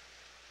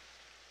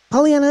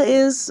 Pollyanna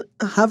is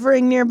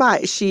hovering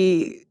nearby.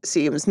 She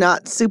seems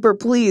not super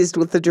pleased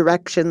with the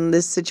direction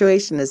this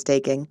situation is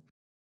taking.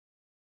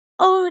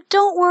 Oh,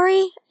 don't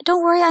worry.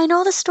 Don't worry. I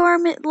know the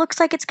storm, it looks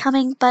like it's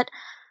coming, but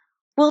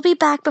we'll be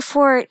back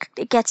before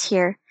it gets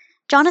here.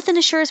 Jonathan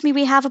assures me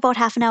we have about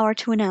half an hour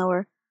to an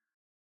hour.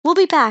 We'll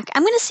be back.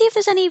 I'm going to see if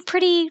there's any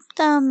pretty,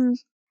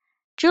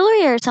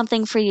 jewelry or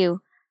something for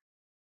you.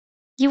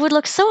 You would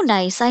look so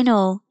nice, I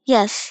know.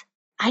 Yes.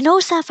 I know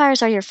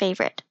sapphires are your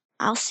favorite.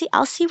 I'll see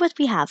what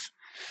we have.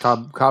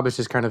 Cobb is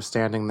just kind of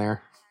standing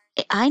there.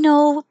 I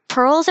know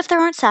pearls if there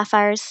aren't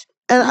sapphires.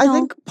 And I I know.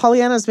 think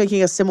Pollyanna's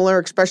making a similar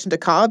expression to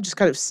Cobb, just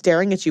kind of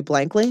staring at you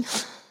blankly.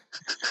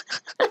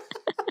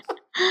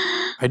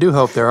 I do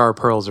hope there are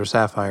pearls or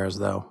sapphires,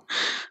 though.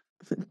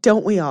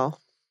 Don't we all?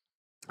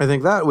 I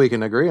think that we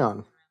can agree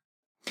on.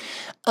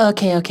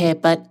 Okay,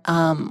 but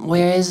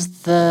where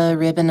is the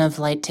ribbon of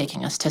light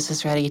taking us?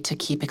 Tissa's ready to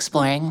keep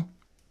exploring.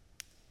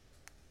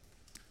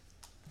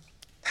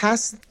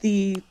 Past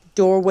the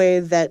doorway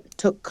that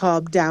took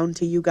Cobb down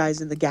to you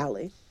guys in the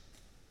galley.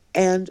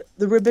 And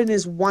the ribbon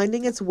is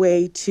winding its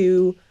way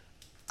to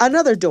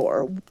another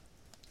door.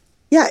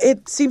 Yeah,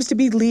 it seems to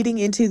be leading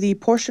into the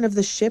portion of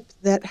the ship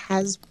that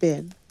has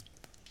been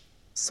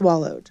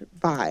swallowed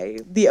by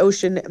the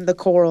ocean and the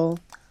coral.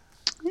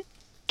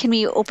 Can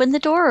we open the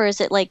door, or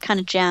is it like kind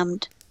of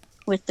jammed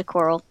with the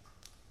coral?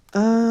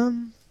 I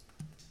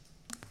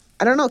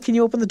don't know. Can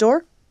you open the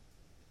door?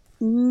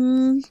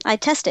 I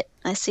test it.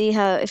 I see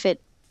how if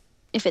it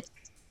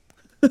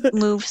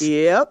moves.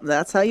 Yep,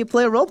 that's how you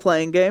play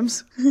role-playing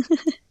games.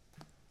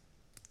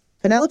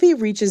 Penelope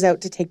reaches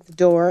out to take the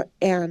door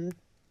and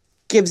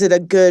gives it a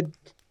good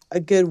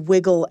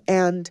wiggle,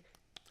 and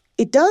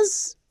it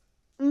does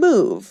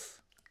move.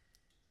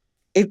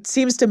 It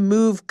seems to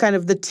move, kind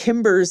of the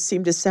timbers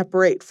seem to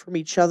separate from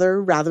each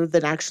other rather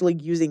than actually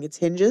using its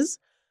hinges.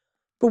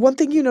 But one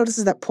thing you notice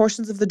is that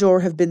portions of the door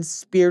have been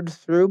speared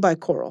through by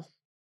coral.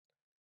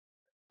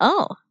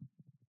 Oh,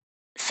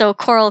 so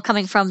coral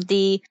coming from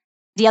the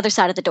other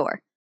side of the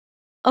door.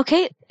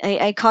 Okay,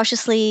 I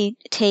cautiously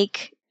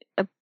take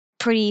a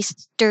pretty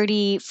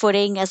sturdy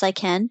footing as I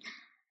can,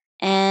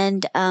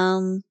 and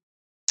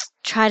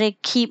try to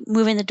keep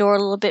moving the door a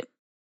little bit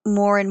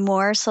more and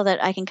more so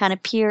that I can kind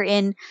of peer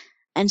in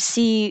and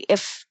see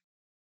if,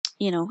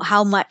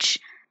 how much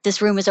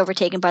this room is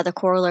overtaken by the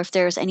coral, or if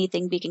there's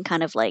anything we can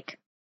kind of like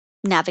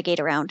navigate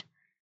around.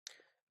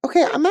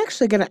 Okay, I'm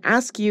actually going to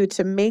ask you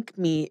to make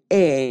me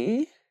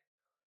a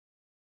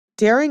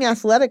daring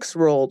athletics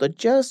roll to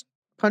just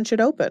punch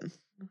it open.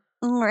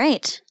 All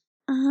right.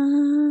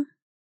 Oh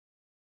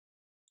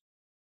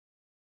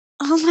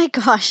my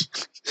gosh.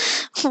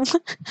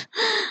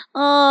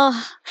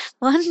 Oh,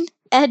 one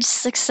edge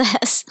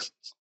success.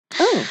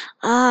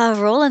 Oh.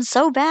 Rolling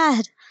so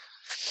bad.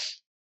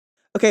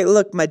 Okay,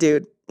 look, my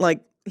dude.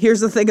 Like, here's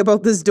the thing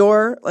about this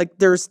door. Like,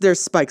 there's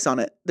spikes on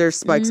it. There's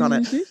spikes on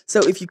it.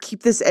 So if you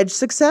keep this edge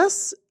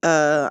success,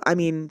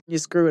 you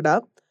screw it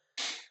up.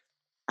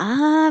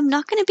 I'm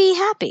not going to be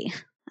happy.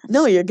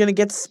 No, you're going to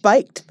get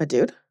spiked, my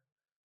dude.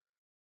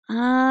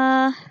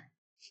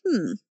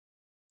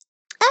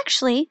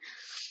 Actually,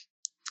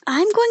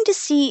 I'm going to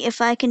see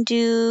if I can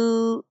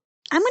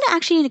I'm going to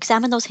actually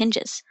examine those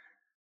hinges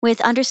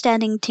with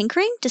understanding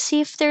tinkering to see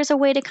if there's a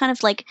way to kind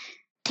of like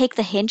take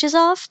the hinges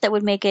off that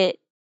would make it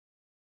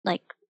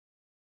like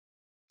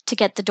to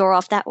get the door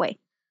off that way.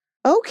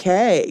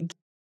 Okay.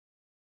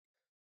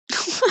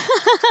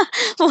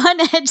 One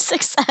edge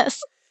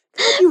success.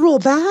 You roll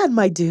bad,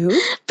 my dude.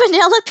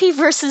 Penelope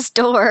versus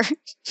door.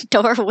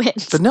 Door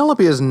wins.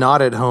 Penelope is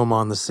not at home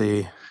on the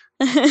sea.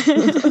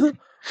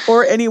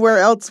 Or anywhere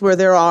else where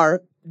there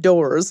are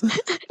doors.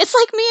 It's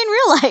like me in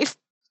real life.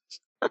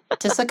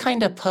 Tissa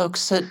kind of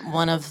pokes at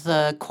one of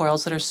the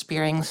corals that are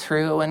spearing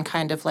through and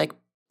kind of like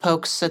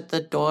pokes at the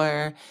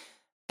door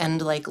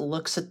and like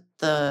looks at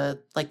the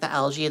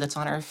algae that's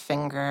on her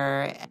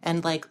finger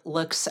and like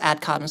looks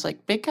at Cobb and is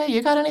like, "Big guy,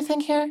 you got anything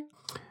here?"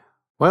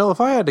 Well, if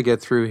I had to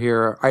get through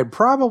here, I'd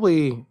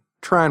probably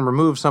try and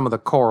remove some of the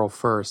coral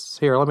first.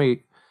 Here, let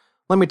me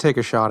take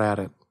a shot at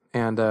it.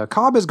 And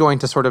Cobb is going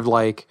to sort of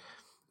like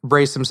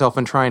brace himself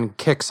and try and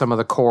kick some of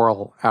the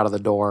coral out of the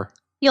door.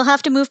 You'll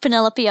have to move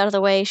Penelope out of the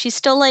way. She's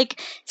still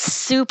like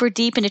super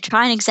deep into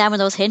trying to examine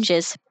those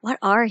hinges. What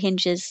are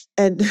hinges?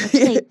 And What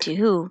do they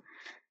do?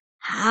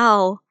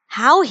 How?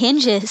 How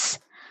hinges?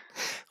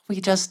 We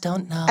just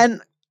don't know.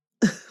 And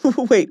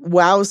wait,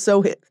 wow,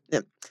 so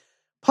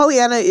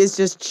Pollyanna is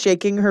just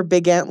shaking her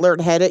big antlered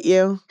head at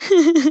you.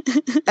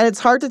 And it's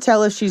hard to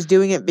tell if she's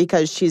doing it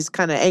because she's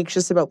kind of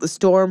anxious about the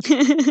storm.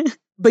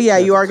 But yeah,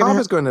 you are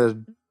Cobb going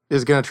to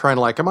is gonna try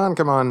and like, come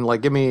on, like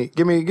give me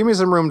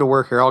some room to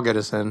work here. I'll get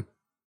us in.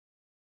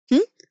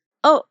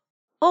 Oh,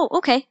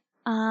 okay.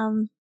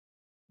 And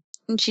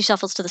she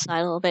shuffles to the side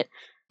a little bit.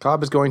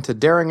 Cobb is going to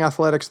daring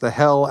athletics the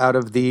hell out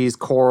of these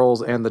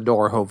corals and the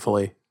door,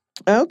 hopefully.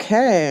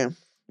 Okay.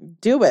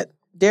 Do it.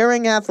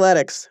 Daring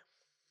athletics.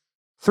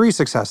 3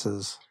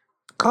 successes.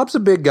 Cobb's a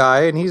big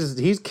guy, and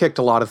he's kicked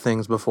a lot of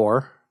things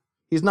before.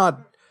 He's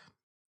not...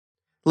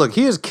 Look,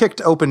 he has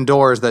kicked open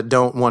doors that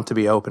don't want to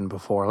be opened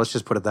before. Let's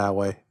just put it that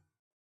way.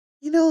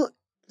 You know,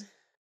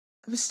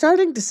 I'm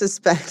starting to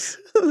suspect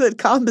that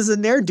Cobb is a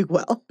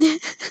ne'er-do-well.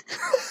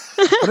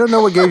 I don't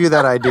know what gave you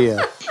that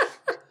idea.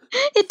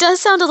 It does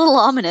sound a little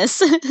ominous.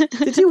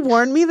 Did you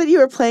warn me that you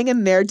were playing a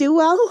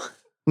ne'er-do-well?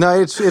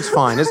 No, it's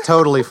fine. It's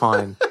totally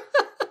fine.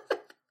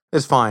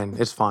 It's fine.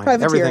 It's fine.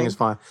 Everything is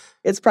fine.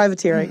 It's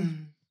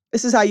privateering.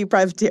 This is how you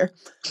privateer.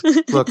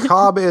 Look,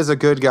 Cobb is a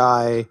good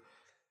guy.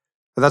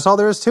 But that's all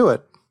there is to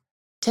it.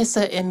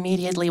 Tissa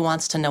immediately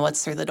wants to know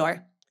what's through the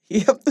door.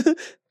 Yep.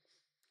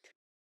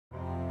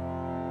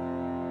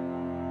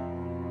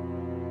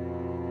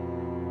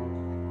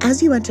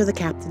 As you enter the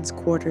captain's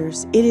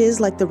quarters, it is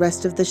like the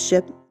rest of the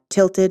ship,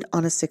 tilted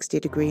on a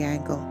 60-degree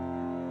angle.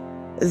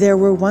 There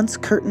were once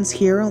curtains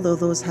here, although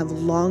those have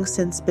long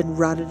since been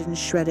rotted and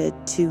shredded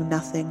to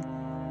nothing.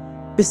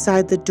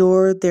 Beside the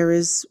door, there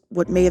is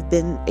what may have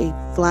been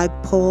a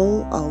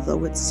flagpole,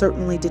 although it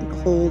certainly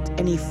didn't hold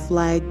any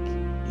flag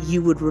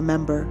you would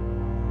remember.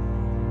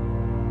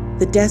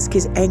 The desk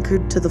is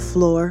anchored to the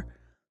floor,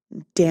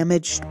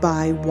 damaged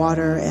by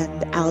water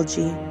and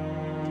algae.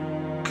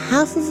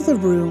 Half of the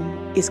room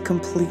is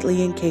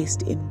completely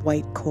encased in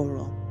white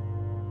coral.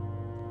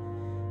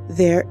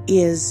 There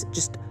is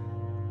just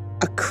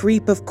a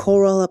creep of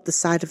coral up the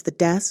side of the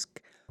desk.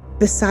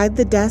 Beside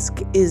the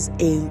desk is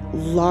a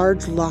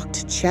large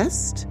locked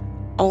chest,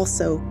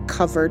 also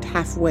covered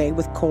halfway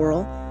with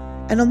coral.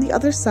 And on the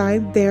other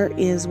side, there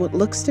is what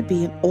looks to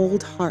be an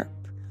old harp,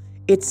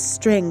 its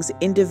strings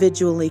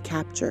individually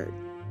captured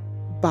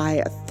by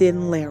a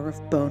thin layer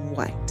of bone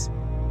white.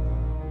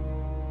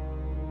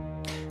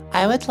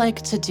 I would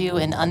like to do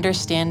an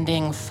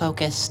understanding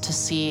focus to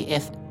see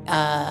if,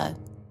 I'd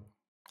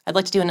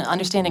like to do an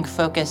understanding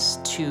focus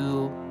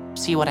to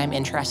see what I'm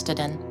interested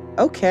in.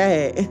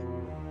 Okay.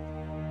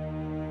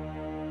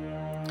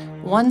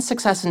 1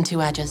 success and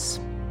 2 edges.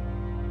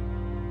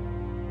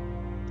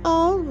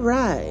 All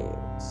right.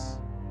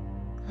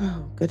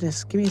 Oh,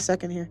 goodness. Give me a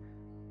second here.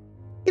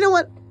 You know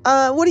what?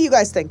 What do you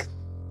guys think?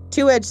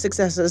 2 edge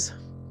successes.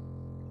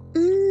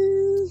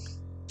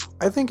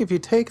 I think if you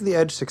take the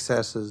edge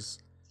successes,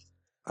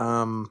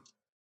 I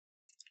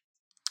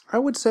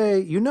would say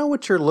you know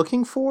what you're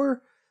looking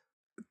for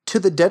to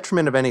the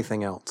detriment of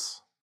anything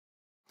else.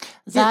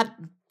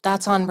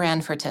 That's on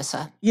brand for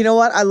Tissa. You know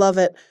what? I love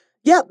it.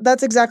 Yeah,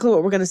 that's exactly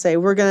what we're going to say.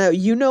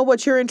 You know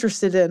what you're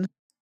interested in.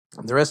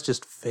 The rest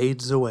just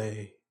fades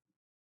away.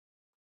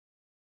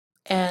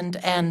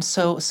 And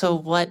so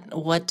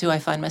what do I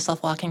find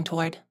myself walking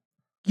toward?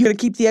 You going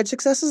to keep the edge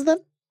successes then?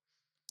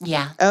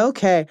 Yeah.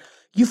 Okay.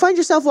 You find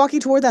yourself walking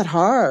toward that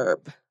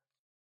harp.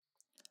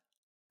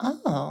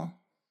 Oh.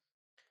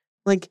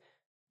 Like,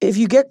 if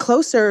you get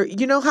closer,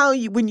 you know how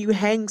when you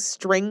hang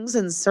strings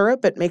in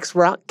syrup, it makes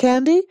rock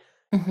candy?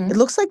 Mm-hmm. It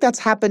looks like that's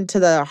happened to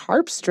the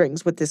harp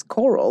strings with this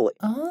coral.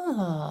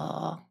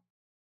 Oh.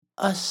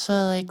 So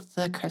like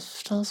the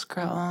crystals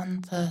grow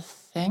on the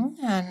thing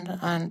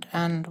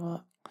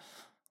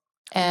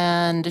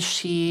and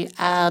she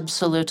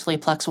absolutely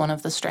plucks one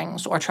of the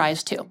strings, or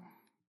tries to.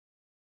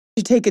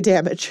 You take a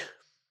damage.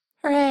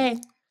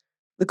 Hooray.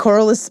 The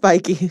coral is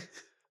spiky.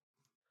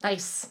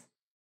 Nice.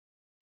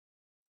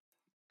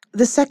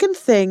 The second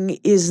thing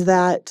is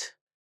that,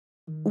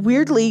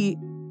 weirdly,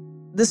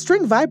 the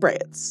string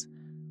vibrates.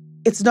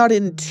 It's not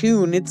in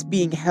tune, it's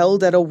being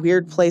held at a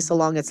weird place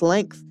along its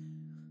length.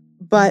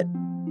 But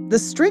the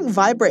string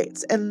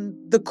vibrates, and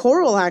the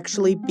coral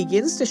actually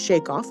begins to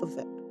shake off of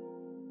it.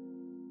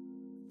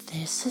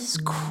 This is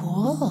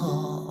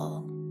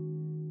cool.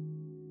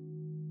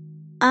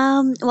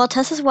 While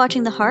Tessa's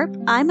watching the harp,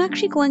 I'm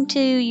actually going to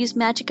use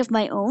magic of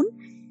my own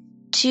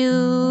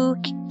to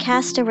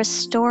cast a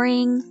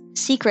restoring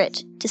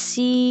secret to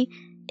see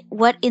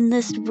what in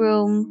this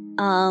room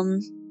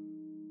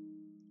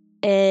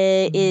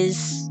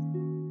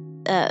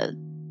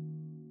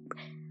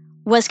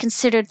was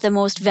considered the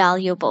most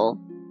valuable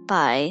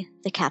by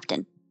the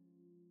captain.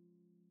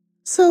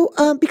 So,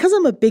 because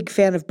I'm a big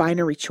fan of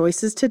binary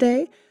choices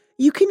today,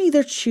 you can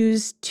either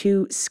choose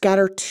to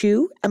scatter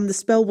 2, and the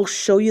spell will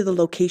show you the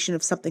location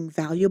of something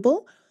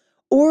valuable,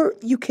 or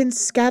you can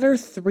scatter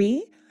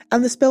 3,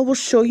 and the spell will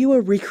show you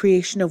a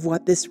recreation of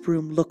what this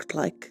room looked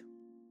like.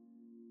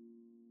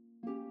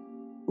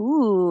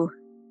 Ooh.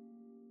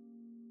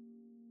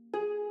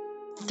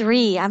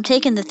 3. I'm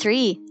taking the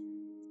 3.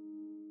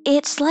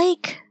 It's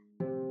like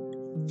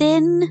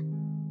thin,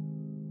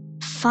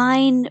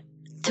 fine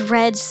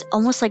threads,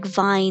 almost like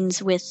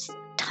vines with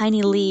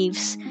tiny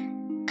leaves,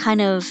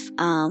 kind of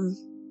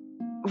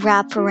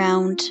wrap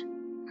around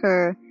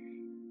her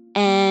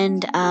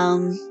and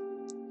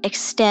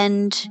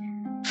extend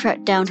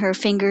down her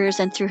fingers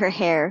and through her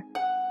hair.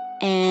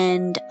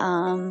 And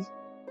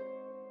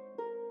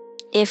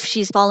if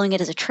she's following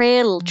it as a trail,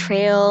 it'll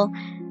trail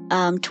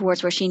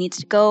towards where she needs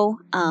to go.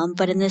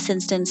 But in this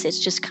instance, it's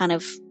just kind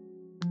of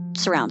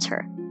surrounds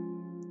her.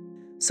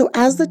 So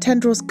as the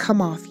tendrils come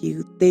off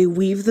you, they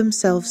weave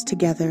themselves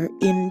together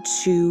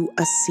into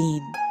a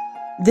scene.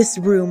 This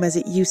room as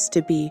it used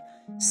to be,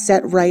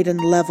 set right and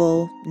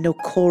level, no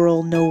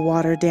coral, no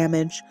water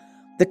damage.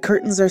 The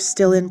curtains are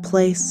still in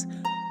place.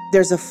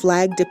 There's a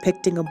flag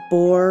depicting a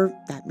boar,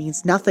 that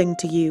means nothing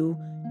to you,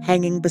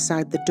 hanging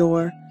beside the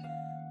door.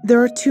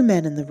 There are 2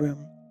 men in the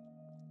room.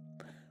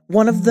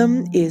 One of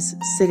them is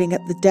sitting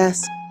at the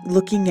desk,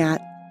 looking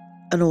at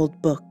an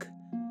old book.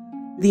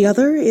 The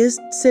other is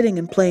sitting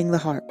and playing the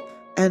harp,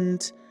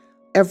 and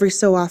every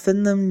so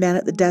often the man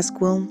at the desk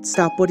will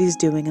stop what he's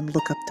doing and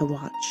look up to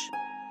watch.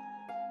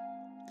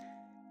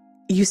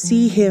 You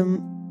see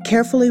him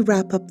carefully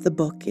wrap up the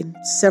book in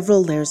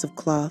several layers of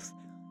cloth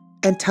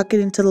and tuck it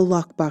into the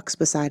lockbox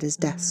beside his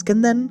desk,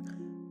 and then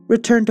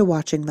return to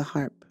watching the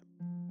harp.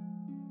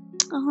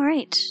 All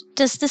right.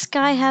 Does this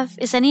guy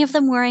is any of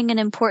them wearing an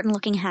important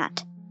looking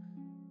hat?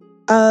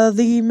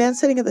 The man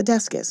sitting at the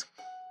desk is.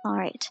 All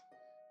right.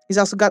 He's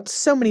also got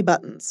so many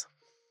buttons.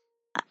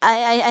 I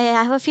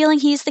have a feeling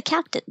he's the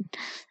captain.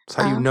 That's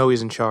how you know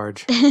he's in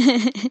charge.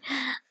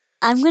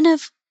 I'm going to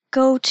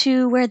go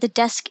to where the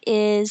desk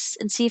is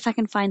and see if I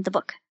can find the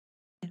book.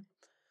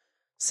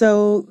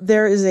 So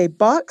there is a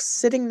box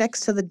sitting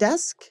next to the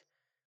desk.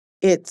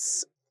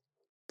 It's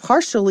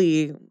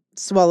partially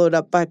swallowed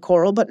up by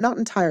Coral, but not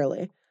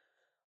entirely.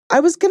 I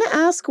was going to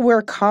ask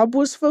where Cobb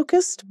was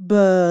focused,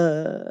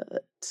 but...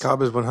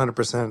 Cobb is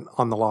 100%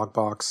 on the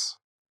lockbox.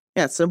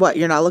 Yeah, so what,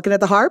 you're not looking at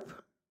the harp?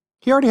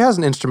 He already has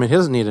an instrument. He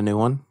doesn't need a new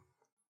one.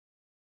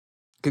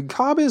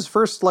 Cobb is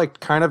first,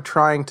 kind of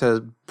trying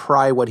to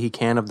pry what he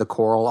can of the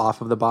coral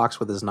off of the box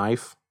with his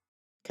knife.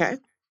 Okay.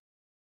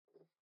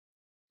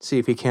 See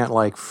if he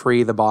can't,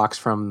 free the box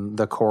from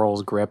the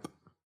coral's grip.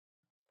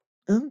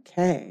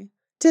 Okay.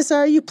 Tissa,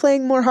 are you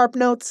playing more harp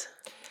notes?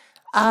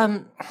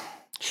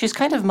 She's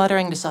kind of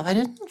muttering to herself. I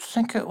didn't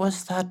think it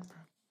was that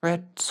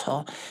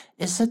brittle.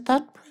 Is it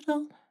that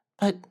brittle?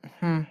 But,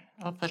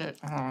 I'll put it,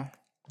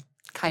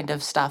 kind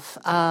of stuff.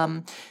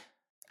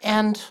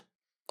 And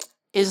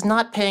is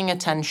not paying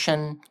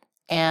attention,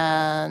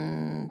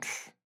 and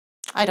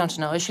I don't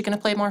know. Is she going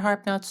to play more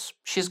harp notes?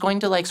 She's going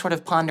to, sort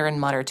of ponder and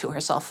mutter to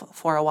herself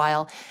for a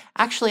while.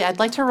 Actually, I'd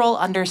like to roll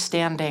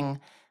understanding,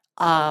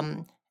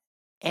 and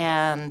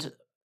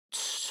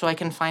so I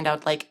can find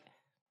out,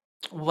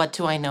 what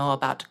do I know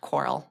about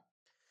Coral?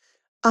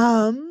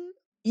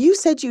 You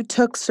said you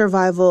took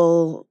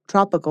survival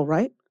tropical,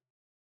 right?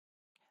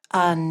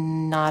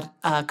 Not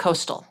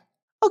coastal.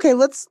 Okay,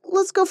 let's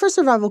go for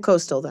survival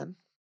coastal then.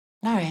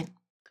 All right.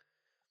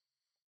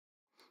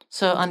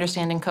 So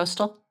understanding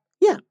coastal?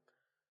 Yeah.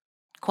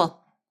 Cool.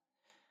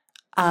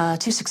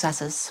 2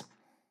 successes.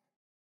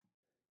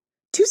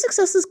 2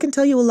 successes can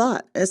tell you a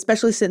lot,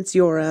 especially since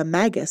you're a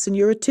magus and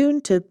you're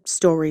attuned to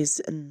stories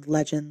and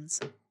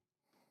legends.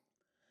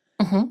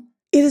 Mm-hmm.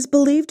 It is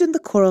believed in the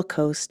Coral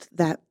Coast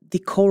that the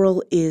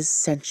coral is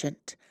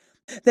sentient,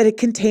 that it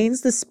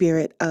contains the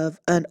spirit of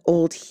an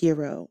old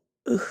hero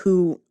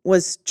who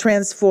was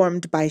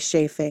transformed by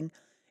chafing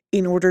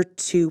in order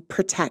to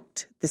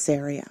protect this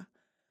area.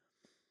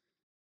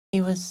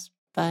 He was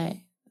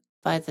by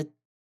the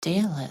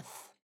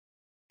Daleth.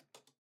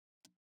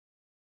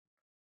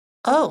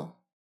 Oh.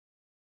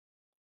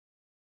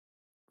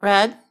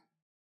 Red,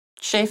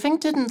 chafing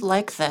didn't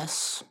like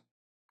this.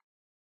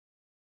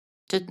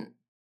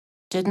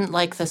 Didn't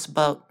like this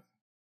boat.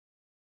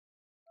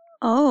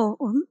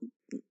 Oh,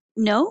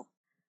 no?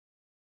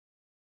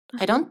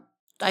 I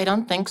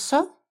don't think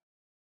so.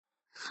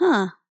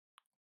 Huh.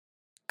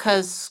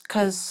 Cause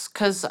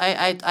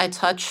I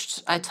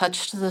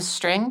touched the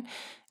string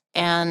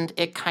and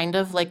it kind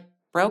of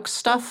broke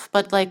stuff,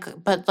 but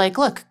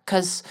look,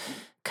 cause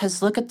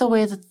look at the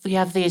way that we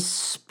have these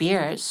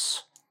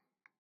spears.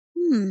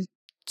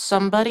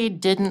 Somebody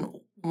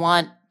didn't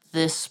want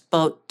this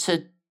boat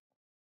to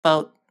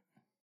boat.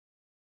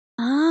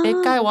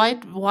 Big guy,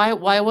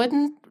 why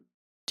wouldn't,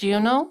 do you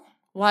know?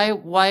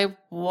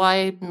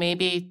 Why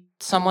maybe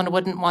someone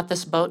wouldn't want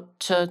this boat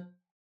to,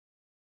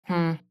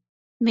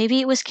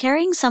 Maybe it was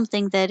carrying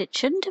something that it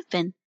shouldn't have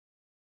been.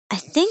 I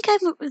think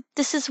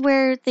this is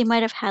where they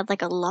might have had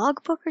a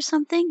logbook or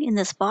something in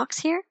this box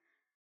here.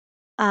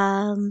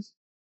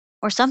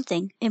 Or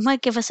something. It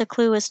might give us a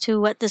clue as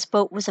to what this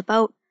boat was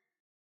about.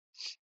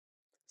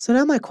 So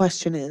now my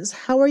question is,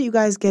 how are you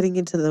guys getting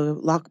into the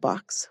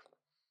lockbox?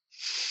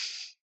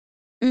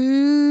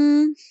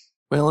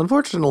 Well,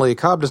 unfortunately,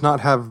 Cobb does not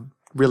have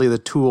really the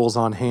tools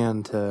on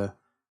hand to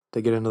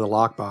get into the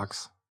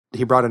lockbox.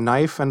 He brought a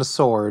knife and a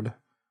sword,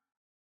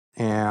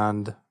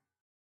 and,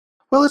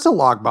 well, it's a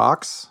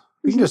lockbox.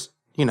 You can just,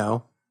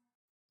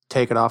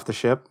 take it off the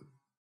ship.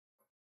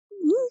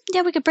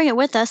 Yeah, we could bring it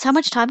with us. How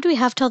much time do we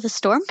have till the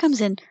storm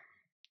comes in?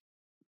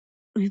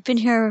 We've been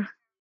here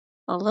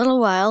a little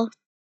while.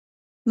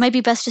 Might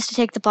be best just to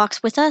take the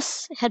box with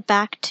us, head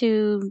back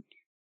to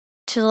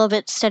a little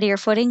bit steadier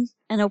footing,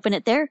 and open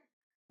it there.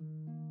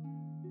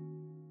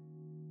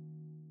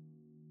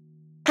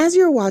 As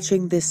you're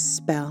watching this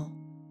spell,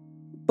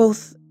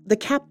 both the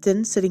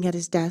captain sitting at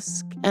his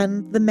desk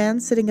and the man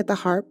sitting at the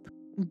harp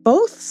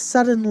both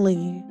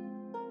suddenly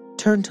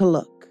turn to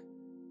look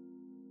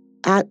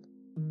at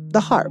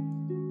the harp.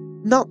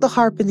 Not the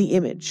harp in the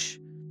image.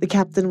 The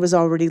captain was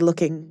already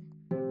looking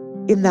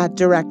in that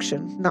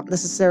direction, not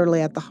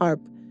necessarily at the harp,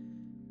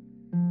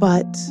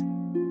 but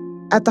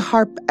at the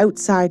harp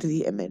outside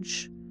the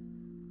image,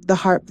 the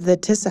harp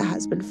that Tissa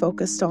has been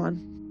focused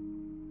on.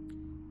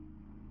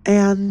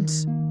 And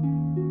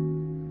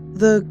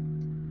the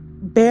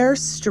bare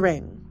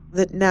string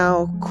that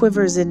now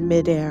quivers in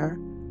midair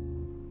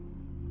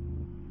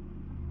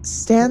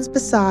stands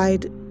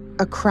beside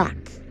a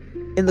crack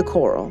in the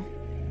coral,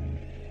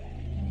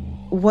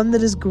 one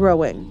that is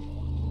growing.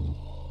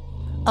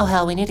 Oh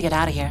hell, we need to get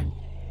out of here.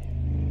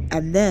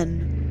 And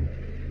then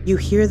you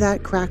hear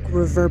that crack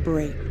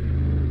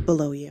reverberate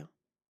below you.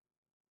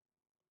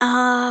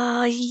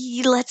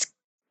 Let's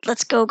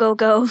Let's go, go,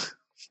 go.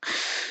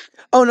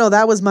 Oh no,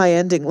 that was my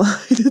ending line.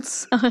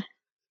 It's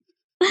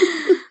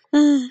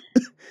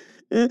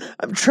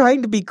I'm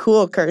trying to be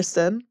cool,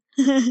 Kirsten.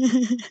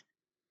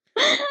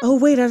 Oh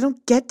wait, I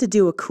don't get to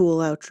do a cool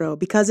outro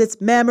because it's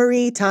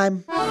memory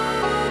time.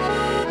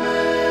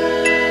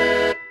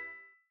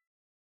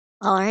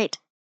 All right.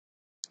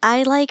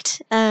 I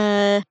liked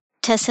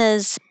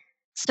Tessa's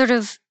sort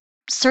of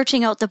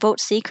searching out the boat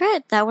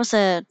secret. That was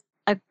a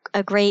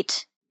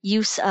great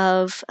use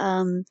of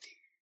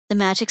the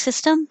magic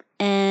system,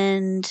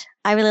 and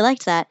I really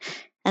liked that.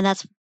 And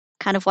that's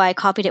kind of why I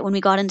copied it when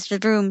we got into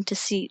the room to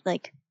see,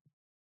 like,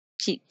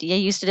 she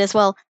used it as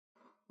well.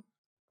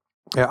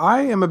 Yeah,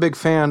 I am a big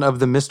fan of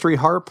the mystery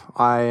harp.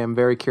 I am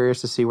very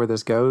curious to see where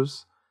this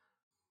goes.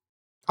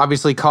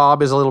 Obviously,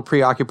 Cobb is a little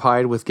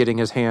preoccupied with getting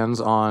his hands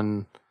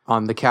on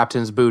the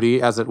captain's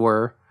booty, as it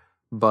were.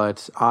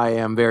 But I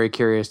am very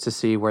curious to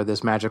see where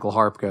this magical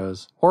harp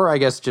goes. Or I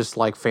guess just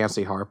like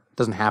fancy harp. It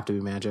doesn't have to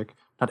be magic.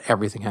 Not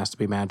everything has to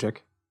be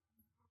magic.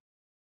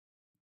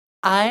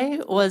 I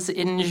was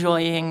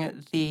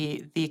enjoying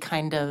the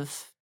kind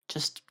of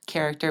just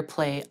character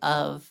play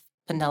of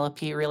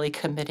Penelope really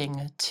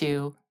committing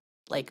to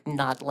like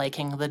not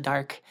liking the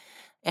dark,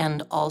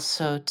 and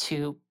also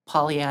to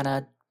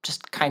Pollyanna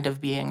just kind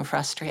of being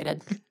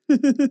frustrated.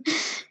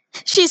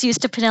 She's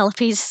used to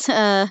Penelope's,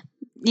 her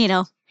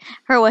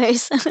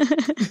ways.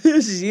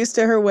 She's used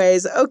to her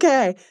ways.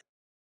 Okay.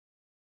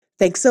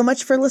 Thanks so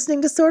much for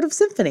listening to Sword of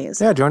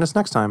Symphonies. Yeah, join us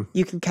next time.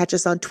 You can catch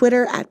us on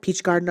Twitter at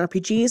Peach Garden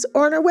RPGs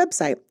or on our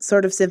website,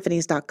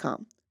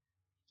 swordofsymphonies.com.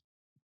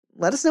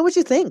 Let us know what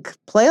you think.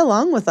 Play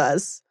along with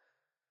us.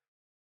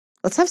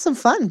 Let's have some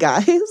fun,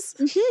 guys.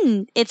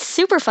 Mm-hmm. It's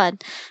super fun.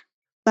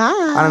 Bye.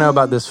 I don't know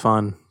about this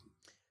fun.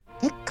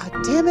 God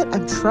damn it,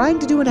 I'm trying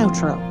to do an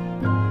outro.